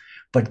come up,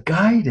 but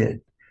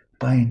guided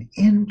by an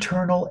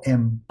internal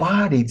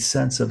embodied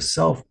sense of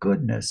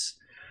self-goodness,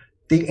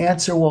 the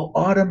answer will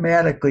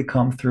automatically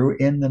come through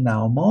in the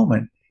now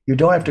moment. You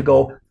don't have to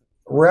go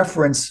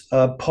reference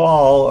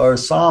Paul or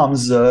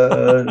Psalms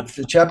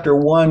chapter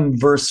 1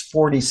 verse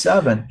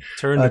 47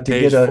 Turn to to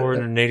get page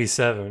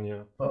 487. Yeah.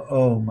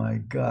 oh my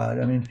God.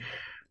 I mean,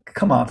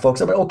 come on,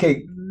 folks. I mean,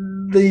 okay,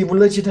 the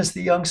religionists,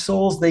 the young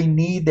souls, they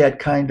need that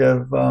kind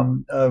of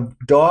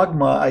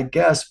dogma, I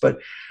guess, but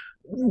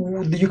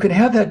you can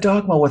have that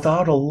dogma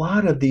without a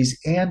lot of these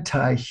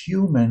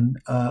anti-human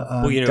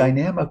Well,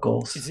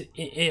 dynamicals.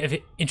 it's an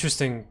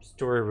interesting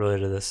story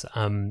related to this.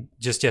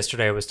 Just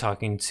yesterday, I was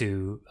talking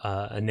to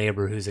a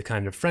neighbor who's a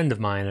kind of friend of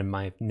mine and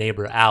my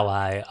neighbor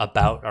ally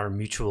about our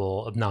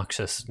mutual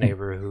obnoxious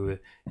neighbor who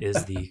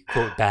is the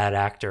quote bad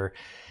actor,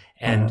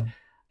 and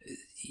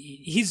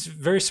he's a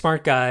very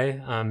smart guy,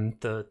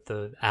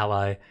 the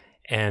ally,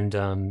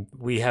 and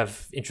we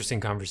have interesting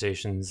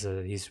conversations.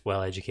 He's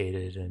well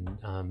educated,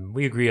 and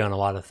we agree on a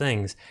lot of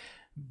things.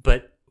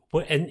 But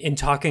in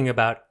talking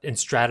about and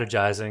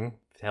strategizing,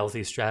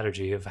 healthy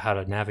strategy of how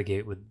to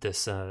navigate with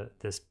this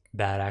this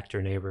bad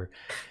actor neighbor,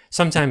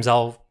 sometimes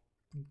I'll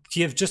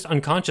give just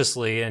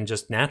unconsciously and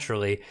just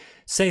naturally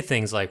say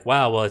things like,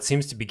 wow, well, it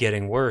seems to be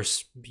getting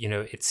worse. You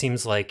know, it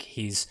seems like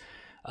he's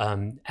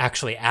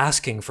actually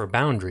asking for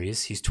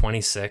boundaries. He's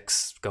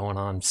 26, going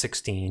on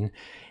 16.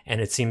 And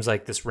it seems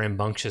like this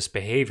rambunctious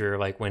behavior,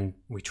 like when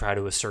we try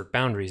to assert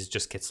boundaries,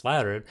 just gets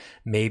louder.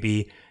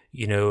 Maybe,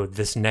 you know,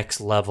 this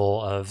next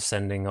level of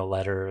sending a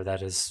letter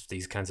that is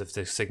these kinds of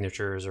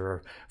signatures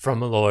or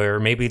from a lawyer,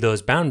 maybe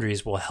those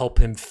boundaries will help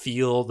him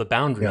feel the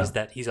boundaries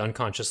that he's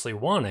unconsciously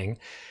wanting.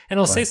 And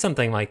I'll say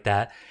something like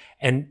that.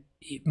 And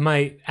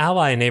my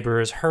ally neighbor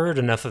has heard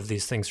enough of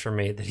these things from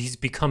me that he's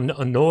become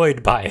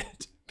annoyed by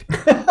it.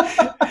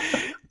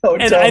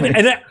 And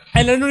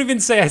I don't even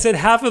say, I said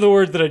half of the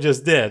words that I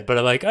just did, but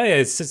I'm like, oh yeah,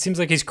 it seems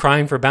like he's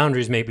crying for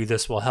boundaries. Maybe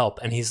this will help.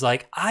 And he's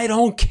like, I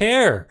don't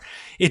care.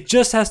 It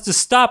just has to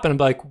stop. And I'm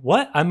like,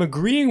 what? I'm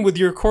agreeing with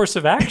your course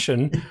of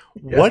action.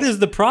 What is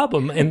the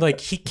problem? And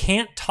like, he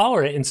can't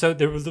tolerate it. And so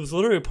there was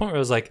literally a point where I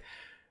was like,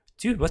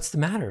 dude, what's the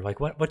matter? Like,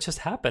 what just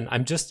happened?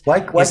 I'm just... Why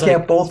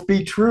can't both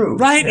be true?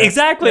 Right,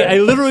 exactly. I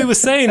literally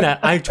was saying that.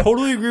 I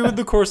totally agree with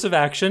the course of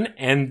action,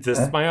 and this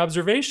is my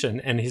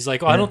observation. And he's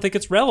like, oh, I don't think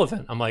it's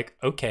relevant. I'm like,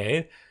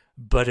 okay,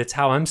 but it's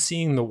how I'm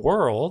seeing the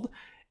world,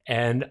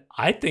 and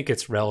I think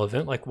it's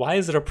relevant. Like, why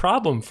is it a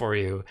problem for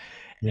you?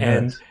 Yes.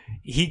 And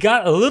he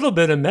got a little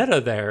bit of meta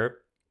there.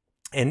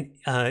 And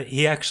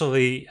he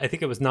actually, I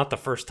think it was not the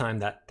first time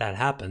that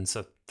happened.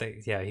 So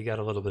he got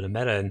a little bit of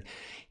meta. And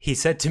he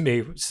said to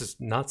me, which is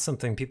not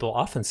something people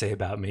often say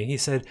about me, he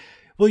said,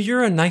 well,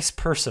 you're a nice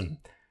person.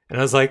 And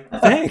I was like,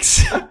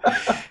 thanks.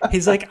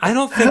 He's like, I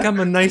don't think I'm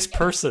a nice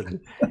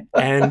person.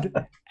 And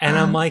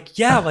I'm like,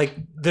 yeah, like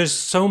there's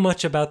so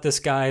much about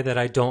this guy that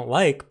I don't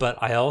like, but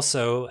I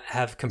also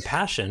have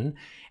compassion.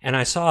 And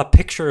I saw a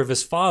picture of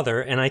his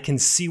father and I can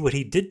see what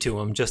he did to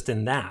him just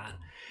in that.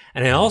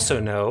 And I also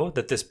know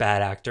that this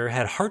bad actor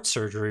had heart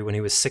surgery when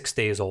he was 6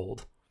 days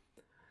old.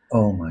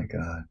 Oh my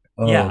God.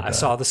 I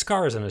saw the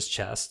scars on his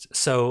chest.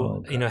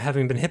 So, you know,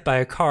 having been hit by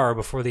a car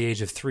before the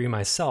age of 3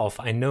 myself,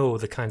 I know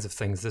the kinds of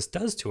things this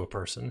does to a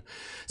person.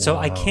 So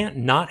I can't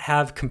not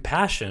have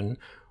compassion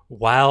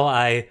while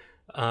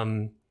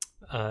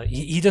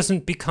he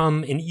doesn't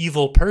become an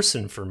evil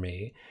person for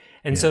me.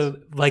 And so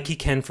like he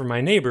can for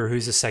my neighbor,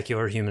 who's a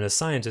secular humanist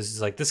scientist,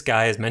 is like, this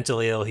guy is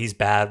mentally ill. He's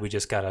bad. We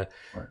just got to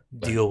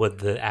deal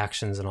with the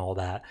actions and all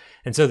that.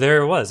 And so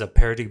there was a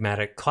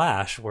paradigmatic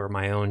clash where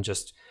my own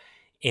just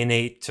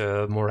innate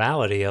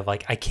morality of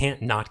like, I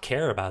can't not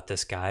care about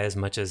this guy as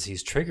much as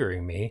he's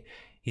triggering me.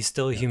 He's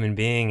still a human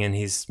being and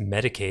he's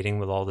medicating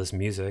with all this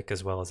music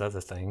as well as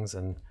other things.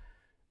 And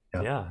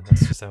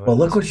that's just how it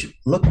is.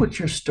 Look what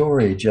your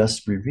story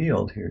just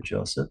revealed here,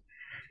 Joseph.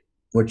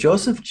 What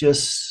Joseph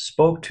just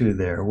spoke to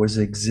there was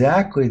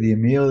exactly the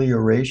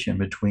amelioration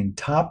between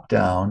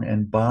top-down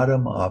and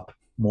bottom-up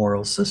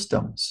moral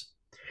systems.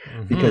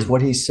 Because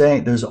what he's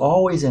saying, there's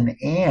always an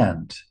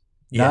and,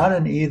 not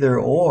an either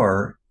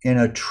or in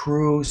a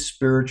true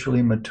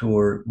spiritually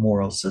mature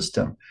moral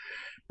system.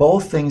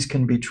 Both things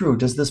can be true.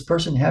 Does this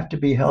person have to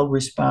be held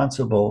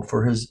responsible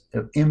for his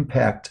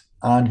impact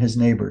on his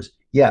neighbors?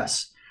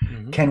 Yes.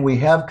 Can we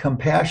have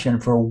compassion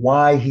for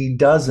why he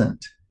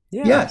doesn't?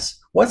 Yes.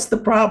 What's the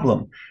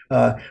problem?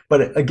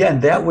 But again,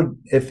 that would,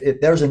 if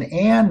there's an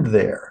and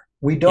there,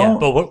 we don't.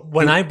 But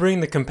when I bring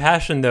the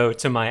compassion, though,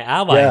 to my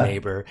ally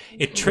neighbor,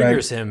 it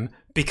triggers him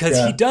because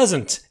he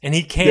doesn't and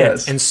he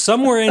can't. And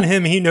somewhere in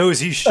him, he knows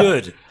he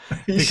should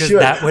because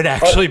that would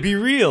actually be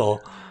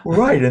real.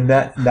 Right. And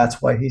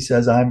that's why he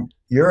says,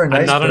 you're a nice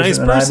person. I'm not a nice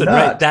person,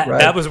 right?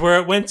 That was where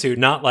it went to.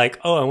 Not like,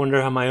 oh, I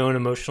wonder how my own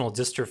emotional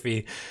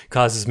dystrophy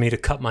causes me to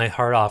cut my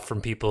heart off from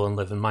people and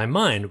live in my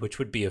mind, which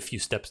would be a few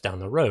steps down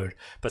the road.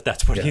 But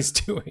that's what he's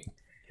doing.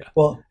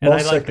 Well,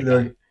 most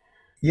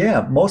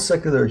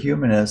secular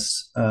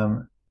humanists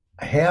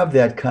have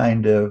that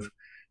kind of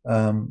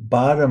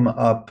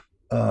bottom-up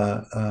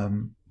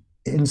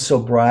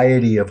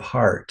insobriety of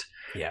heart.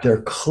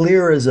 They're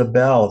clear as a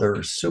bell.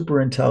 They're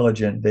super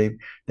intelligent. They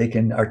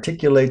can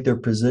articulate their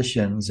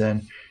positions,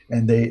 and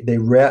they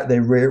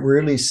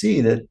rarely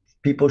see that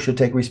people should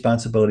take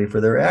responsibility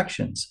for their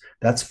actions.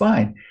 That's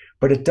fine,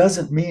 but it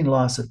doesn't mean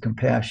loss of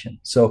compassion.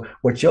 So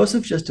what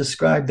Joseph just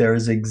described there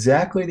is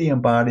exactly the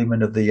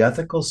embodiment of the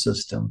ethical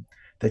system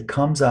that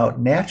comes out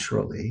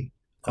naturally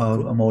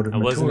of emotive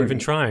maturity. I wasn't even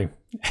trying.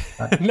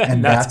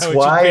 And that's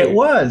why it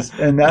was.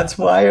 And that's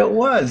why it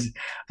was.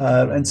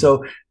 And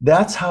so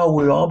that's how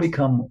we all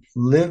become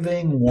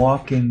living,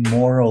 walking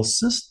moral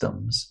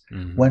systems.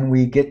 When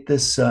we get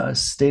this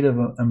state of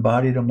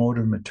embodied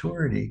emotive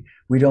maturity.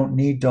 We don't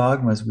need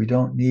dogmas. We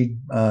don't need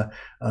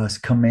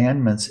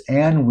commandments.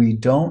 And we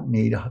don't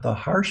need the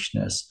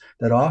harshness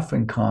that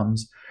often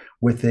comes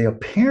with the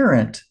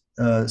apparent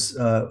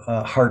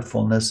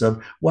heartfulness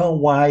of, well,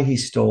 why he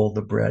stole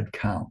the bread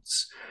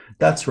counts.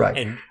 That's right.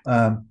 And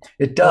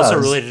it does. Also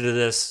related to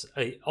this,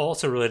 I'm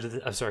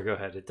sorry, go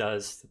ahead. It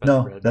does.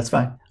 No, that's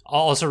fine.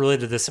 Also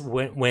related to this,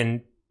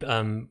 when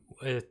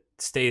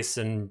Stace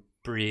and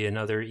Bree and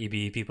other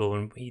EB people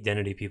and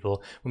Identity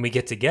people, when we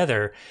get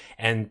together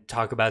and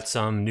talk about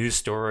some news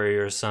story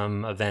or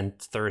some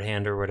event, third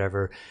hand or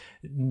whatever,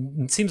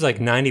 it seems like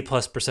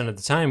 90+% of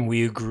the time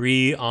we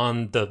agree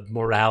on the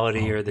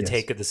morality or the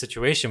take of the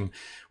situation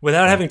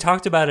without having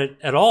talked about it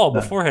at all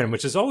beforehand,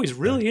 which is always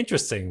really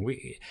interesting.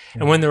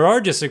 And when there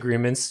are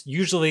disagreements,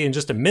 usually in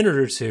just a minute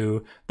or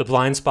two, the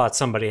blind spot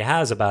somebody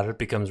has about it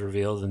becomes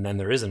revealed, and then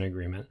there is an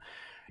agreement.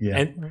 Yeah.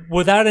 And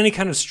without any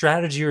kind of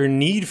strategy or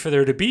need for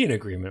there to be an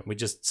agreement, we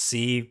just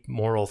see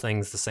moral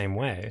things the same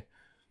way.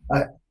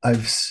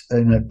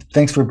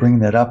 Thanks for bringing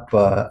that up.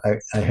 I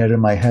had in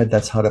my head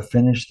that's how to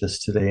finish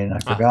this today, and I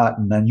forgot,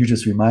 and then you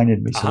just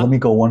reminded me. So let me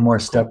go one more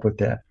step with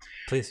that.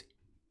 Please.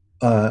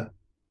 The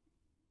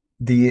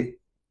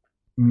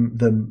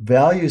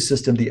value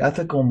system, the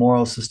ethical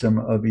moral system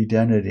of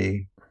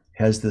Identity,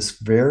 has this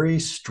very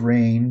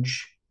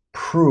strange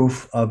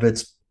proof of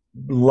its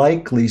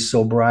likely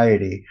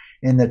sobriety,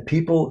 in that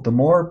the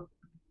more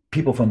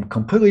people from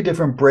completely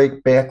different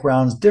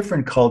backgrounds,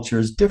 different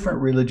cultures, different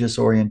religious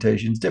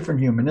orientations,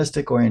 different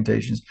humanistic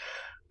orientations,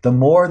 the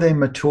more they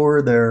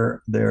mature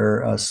their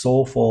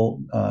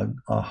soulful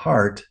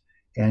heart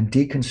and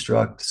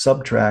deconstruct,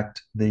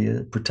 subtract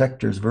the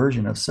protector's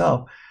version of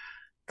self,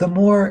 the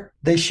more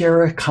they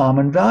share a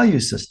common value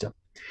system.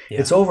 Yeah.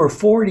 It's over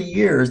 40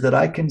 years that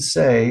I can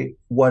say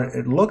what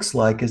it looks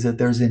like is that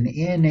there's an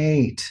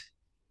innate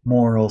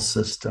moral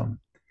system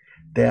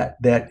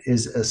that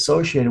is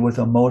associated with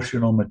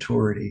emotional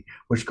maturity,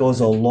 which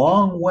goes a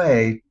long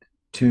way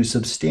to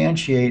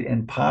substantiate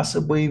and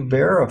possibly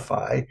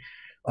verify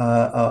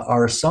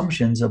our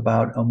assumptions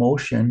about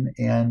emotion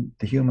and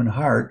the human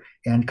heart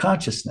and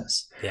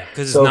consciousness. Yeah,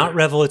 because it's not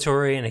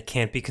revelatory and it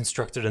can't be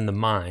constructed in the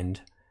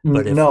mind.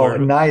 But if we're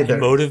neither.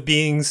 Emotive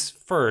beings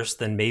first,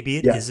 then maybe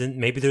it isn't.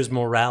 Maybe there's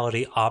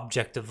morality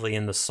objectively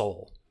in the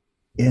soul.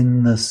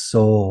 In the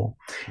soul,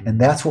 and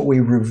that's what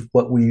we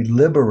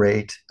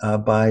liberate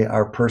by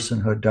our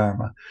personhood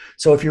dharma.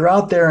 So if you're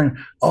out there and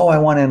I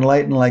want to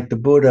enlighten like the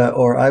Buddha,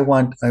 or I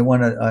want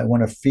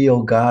to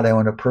feel God, I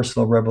want a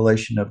personal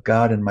revelation of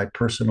God in my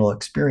personal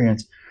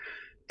experience,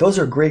 those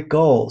are great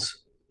goals.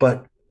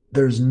 But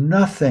there's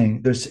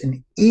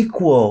an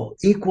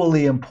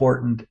equally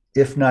important,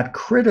 if not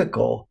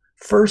critical,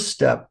 first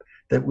step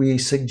that we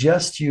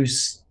suggest you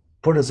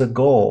put as a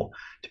goal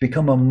to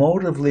become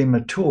emotively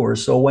mature.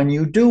 So when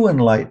you do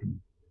enlighten,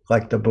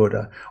 like the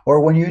Buddha,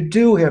 or when you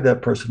do have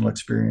that personal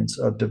experience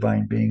of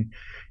divine being,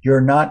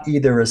 you're not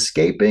either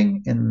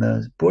escaping in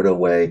the Buddha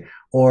way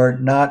or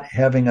not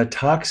having a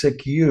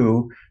toxic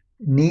you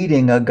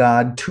needing a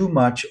God too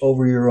much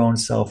over your own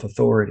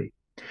self-authority.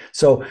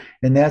 So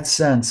in that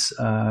sense,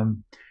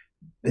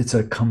 it's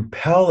a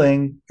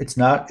compelling, it's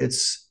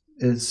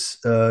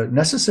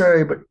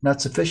necessary but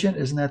not sufficient.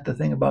 Isn't that the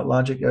thing about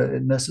logic?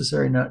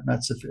 Necessary,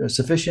 not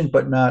sufficient,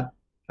 but not.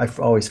 I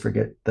always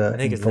forget the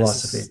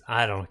philosophy.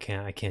 I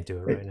can't do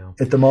it right now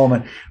at the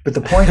moment. But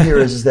the point here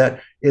is that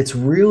it's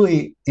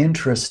really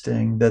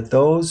interesting that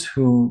those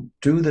who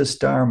do this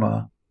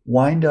dharma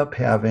wind up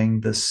having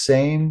the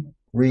same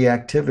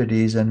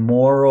reactivities and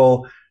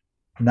moral,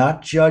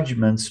 not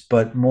judgments,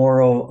 but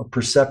moral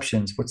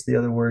perceptions. What's the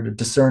other word?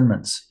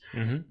 Discernments.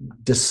 Mm-hmm.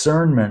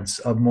 Discernments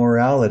of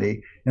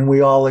morality. And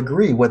we all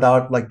agree,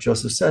 without, like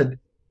Joseph said,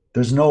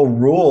 there's no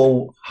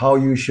rule how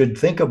you should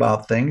think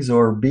about things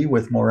or be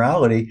with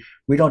morality.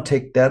 We don't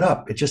take that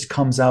up. It just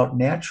comes out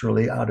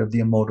naturally out of the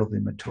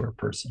emotively mature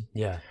person.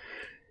 Yeah.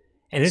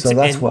 And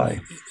that's why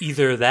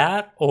either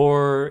that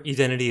or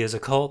Identity is a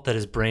cult that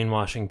is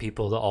brainwashing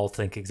people to all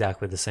think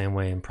exactly the same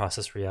way and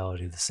process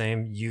reality the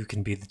same. You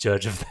can be the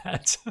judge of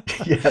that.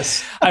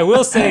 Yes. I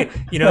will say,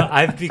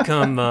 I've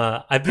become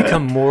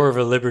more of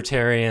a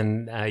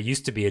libertarian. I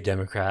used to be a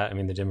Democrat. I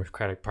mean, the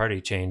Democratic Party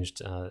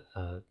changed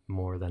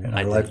more than in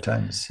our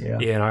lifetimes. Yeah.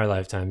 Yeah, in our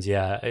lifetimes.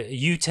 Yeah.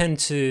 You tend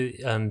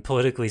to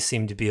politically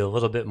seem to be a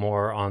little bit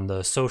more on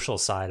the social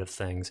side of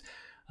things.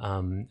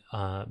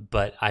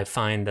 But I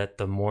find that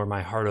the more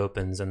my heart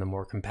opens and the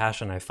more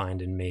compassion I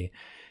find in me,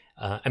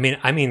 I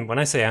mean, when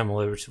I say I'm a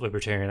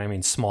libertarian, I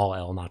mean small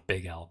L, not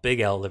big L. Big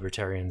L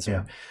libertarians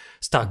are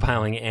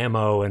stockpiling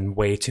ammo and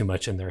way too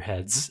much in their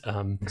heads.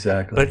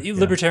 Exactly. But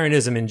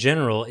libertarianism in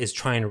general is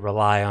trying to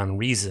rely on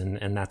reason,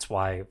 and that's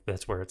where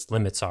its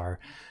limits are.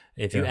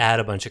 If you add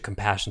a bunch of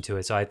compassion to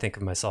it. So I think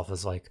of myself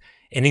as like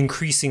an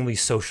increasingly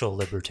social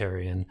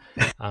libertarian.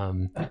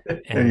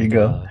 There you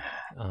go.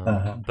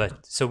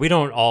 But so we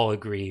don't all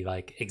agree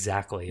like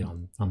exactly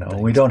on no,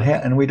 things, we don't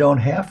have, and we don't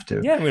have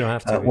to. Yeah, we don't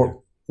have to.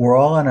 We're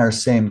all on our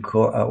same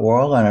we're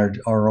all on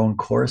our own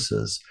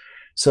courses.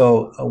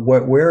 So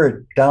where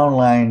it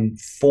downline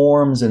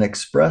forms and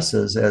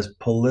expresses as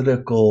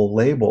political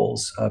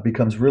labels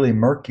becomes really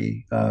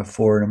murky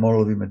for an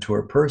emotionally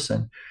mature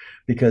person,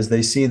 because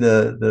they see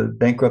the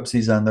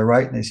bankruptcies on the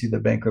right and they see the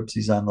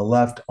bankruptcies on the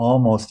left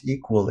almost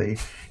equally,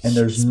 and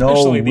there's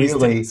no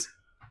really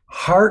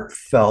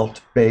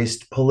heartfelt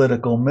based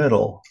political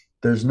middle.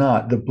 There's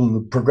not.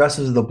 The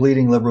progressives are the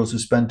bleeding liberals who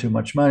spend too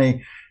much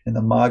money, and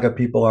the MAGA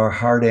people are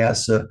hard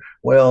ass.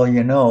 Well,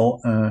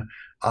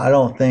 I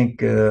don't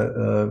think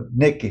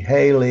Nikki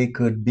Haley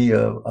could be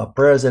a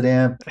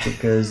president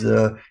because,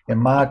 in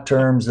my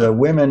terms,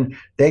 women,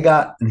 they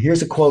got, and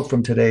here's a quote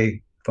from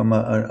today from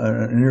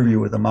an interview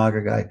with a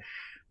MAGA guy.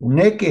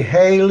 Nikki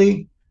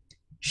Haley,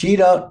 she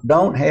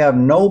don't have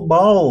no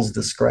balls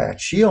to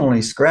scratch. She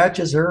only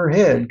scratches her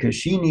head because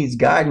she needs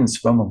guidance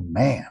from a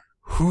man.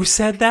 Who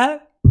said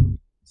that?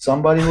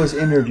 Somebody was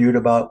interviewed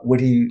about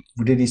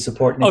did he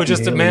support Nikki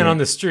just Haley? A man on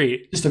the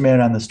street. Just a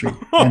man on the street.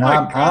 Oh and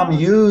I'm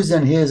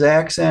using his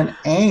accent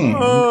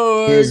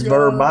and his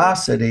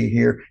verbosity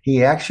here.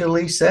 He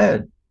actually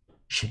said,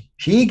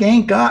 she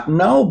ain't got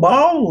no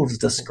balls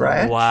to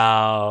scratch.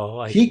 Wow.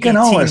 Like she can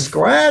only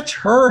scratch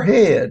her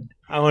head.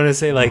 I want to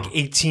say like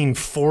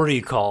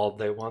 1840 called.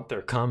 They want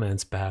their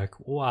comments back.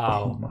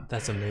 Wow.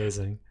 That's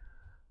amazing.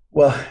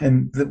 Well,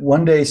 and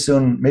one day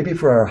soon, maybe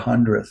for our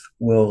 100th,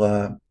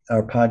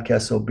 our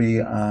podcast will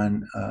be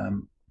on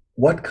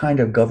what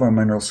kind of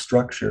governmental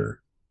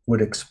structure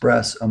would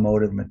express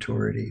emotive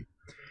maturity.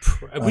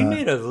 We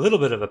made a little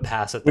bit of a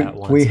pass at that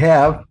once. We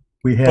have.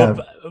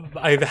 But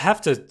I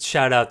have to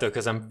shout out, though,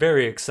 because I'm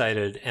very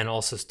excited and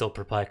also still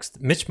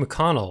perplexed. Mitch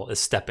McConnell is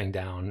stepping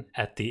down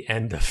at the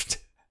end of,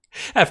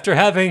 after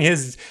having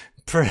his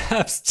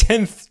perhaps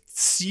 10th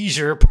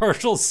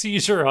partial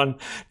seizure on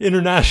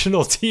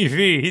international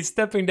TV. He's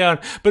stepping down,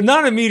 but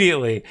not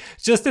immediately,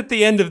 just at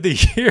the end of the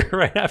year,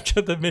 right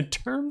after the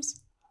midterms.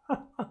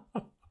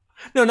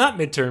 No, not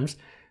midterms.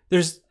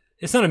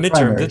 It's not a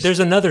midterm. Primaries. There's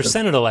another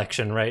Senate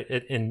election, right?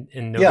 In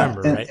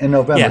November, right? In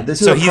November. Yeah. This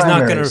so is he's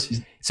not going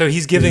to. So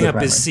he's giving up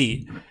his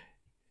seat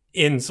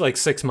in like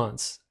 6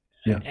 months.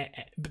 Yeah.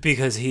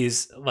 Because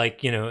he's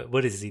like,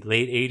 what is he?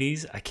 Late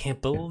 80s. I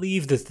can't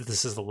believe that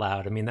this is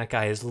allowed. I mean, that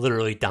guy is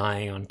literally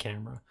dying on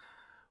camera.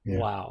 Yeah.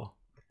 Wow.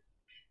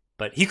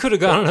 But he could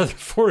have gone another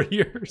 4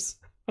 years.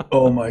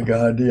 Oh my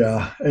God,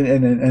 yeah.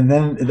 And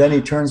then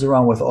he turns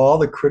around with all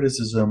the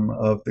criticism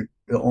of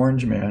the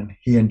Orange Man.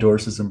 He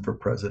endorses him for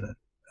president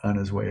on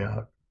his way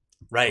out.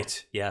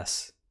 Right.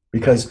 Yes.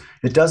 Because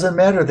it doesn't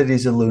matter that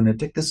he's a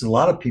lunatic. This is a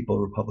lot of people,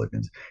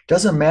 Republicans. It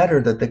doesn't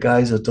matter that the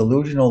guy's a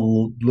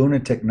delusional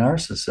lunatic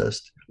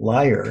narcissist,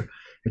 liar.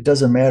 It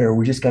doesn't matter.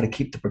 We just got to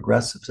keep the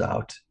progressives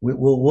out.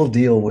 We'll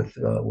deal with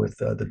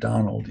the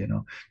Donald.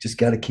 Just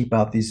got to keep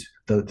out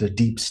the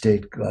deep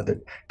state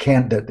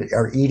that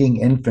are eating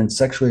infants,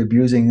 sexually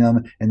abusing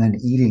them, and then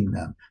eating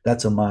them.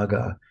 That's a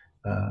MAGA.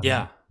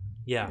 Yeah,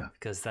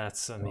 because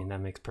that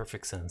makes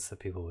perfect sense that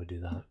people would do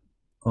that.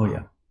 Oh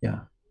yeah.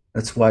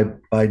 That's why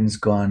Biden's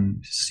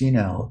gone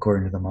senile,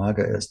 according to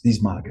the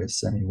these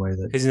MAGAs anyway.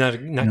 That he's not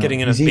getting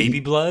enough baby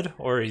blood,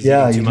 or he's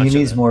eating too much. He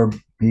needs more.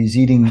 He's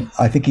eating.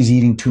 I think he's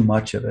eating too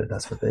much of it.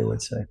 That's what they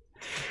would say.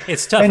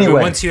 It's tough. Anyway,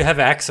 but once you have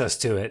access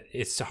to it,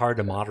 it's hard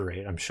to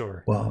moderate, I'm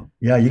sure. Well,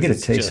 yeah, you get a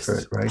taste for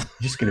it, right?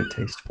 You just get a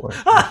taste for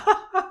it. Right?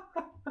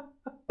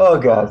 Oh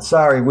God,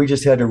 sorry, we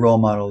just had to role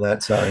model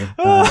that. Sorry.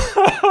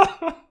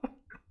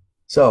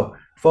 So.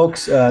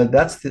 Folks,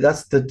 that's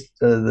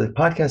the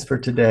podcast for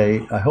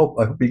today. I hope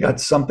you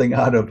got something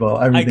out of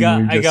everything.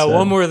 I got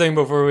one more thing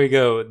before we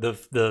go.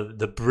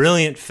 The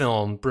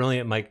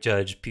brilliant Mike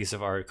Judge piece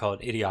of art called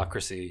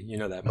Idiocracy. You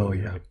know that movie?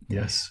 Oh yeah, right?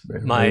 Yes.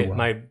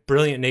 My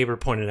brilliant neighbor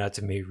pointed out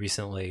to me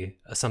recently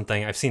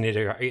something. I've seen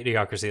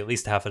Idiocracy at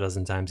least half a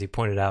dozen times. He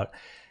pointed out,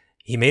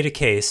 he made a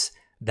case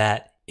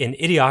that in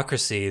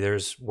Idiocracy,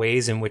 there's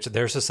ways in which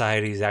their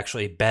society is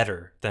actually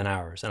better than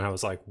ours. And I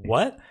was like,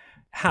 what?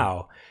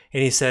 How?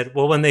 And he said,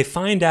 well, when they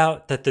find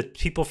out that the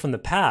people from the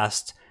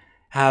past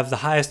have the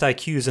highest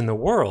IQs in the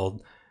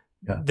world,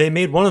 they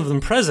made one of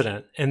them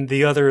president and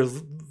the other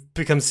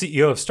becomes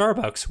CEO of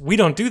Starbucks. We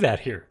don't do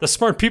that here. The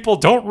smart people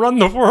don't run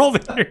the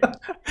world here.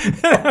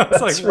 I was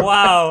like, right.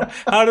 Wow,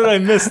 how did I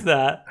miss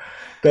that?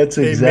 That's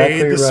exactly right.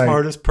 They made the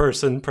smartest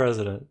person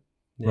president.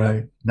 Yeah.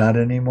 Right. Not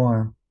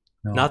anymore.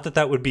 No. Not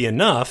that would be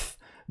enough,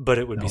 but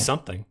it would be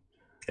something.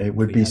 It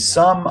would be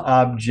some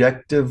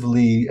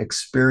objectively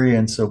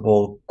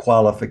experienceable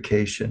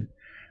qualification,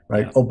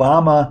 right? Yeah.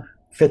 Obama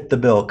fit the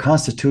bill.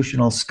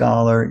 Constitutional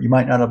scholar. You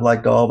might not have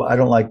liked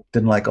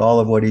didn't like all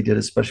of what he did,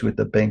 especially with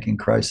the banking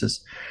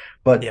crisis.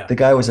 But the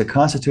guy was a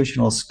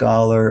constitutional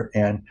scholar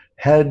and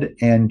head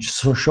and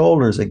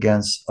shoulders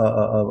against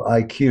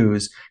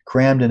IQs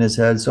crammed in his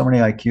head. So many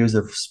IQs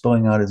are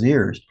spilling out his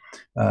ears.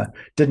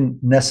 Didn't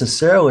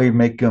necessarily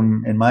make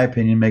him, in my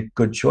opinion, make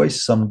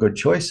some good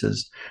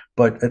choices,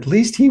 but at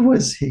least he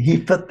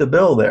fit the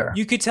bill there.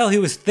 You could tell he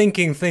was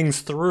thinking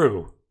things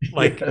through,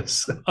 like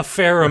a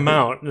fair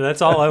amount.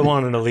 That's all I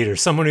want in a leader.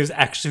 Someone who's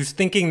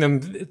thinking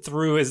them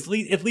through at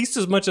least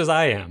as much as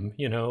I am,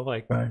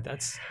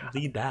 right.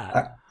 Lead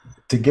that.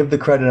 To give the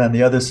credit on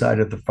the other side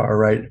of the far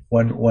right,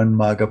 one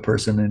MAGA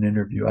person in an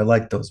interview. I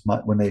like those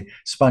when they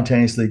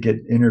spontaneously get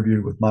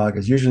interviewed with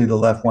MAGAs. Usually the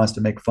left wants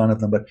to make fun of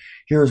them, but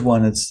here's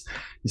one.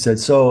 He said,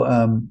 "So,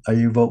 are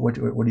you what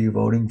are you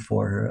voting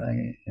for?"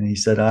 And he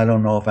said, "I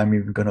don't know if I'm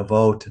even going to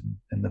vote."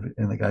 And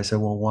the guy said,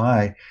 "Well,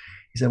 why?"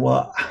 He said,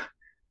 "Well,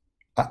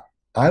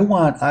 I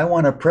want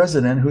a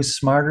president who's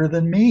smarter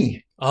than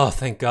me. Oh,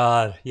 thank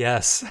God.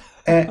 Yes.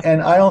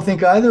 And I don't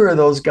think either of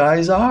those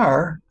guys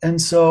are. And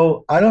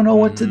so I don't know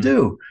what to Hmm.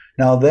 do.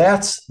 Now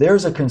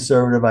there's a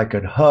conservative I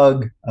could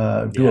hug, do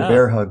a Yeah,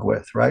 bear hug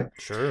with, right?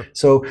 sure.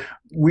 So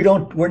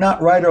we're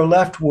not right or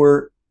left.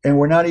 We're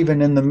not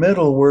even in the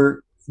middle.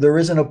 There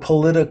isn't a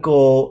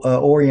political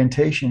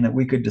orientation that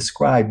we could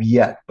describe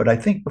yet. But I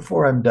think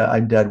before I'm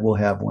dead, we'll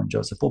have one,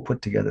 Joseph. We'll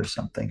put together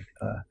something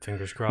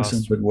Fingers with some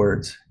crossed. good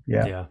words.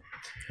 Yeah. Yeah.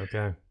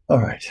 Okay. All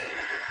right.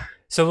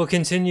 So we'll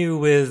continue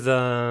with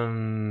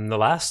the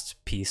last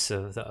piece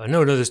of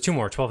no, there's two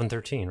more, 12 and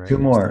 13, right? Two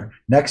more.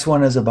 Next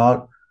one is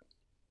about,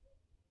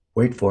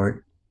 wait for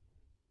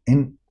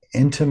it,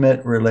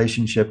 intimate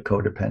relationship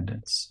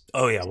codependence.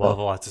 Oh, yeah. We'll have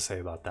a So, lot to say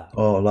about that.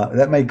 a lot.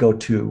 That may go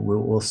two.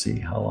 We'll see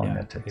how long Yeah,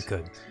 that takes. it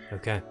could.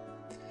 Okay.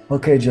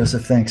 Okay,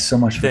 Joseph, thanks so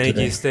much for Thank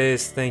today. you,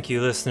 Stace. Thank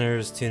you,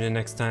 listeners. Tune in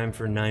next time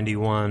for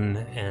 91.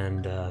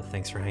 And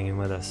thanks for hanging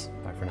with us.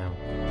 Bye for now.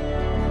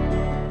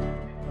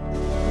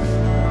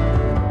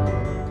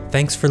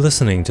 Thanks for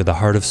listening to the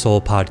Heart of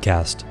Soul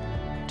podcast.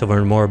 To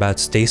learn more about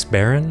Stace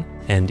Barron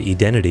and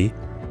Edenity,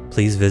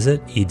 please visit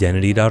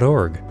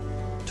edenity.org.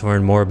 To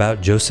learn more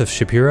about Joseph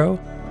Shapiro,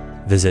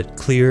 visit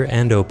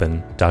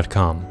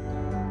clearandopen.com.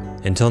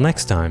 Until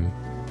next time,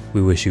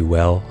 we wish you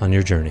well on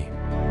your journey.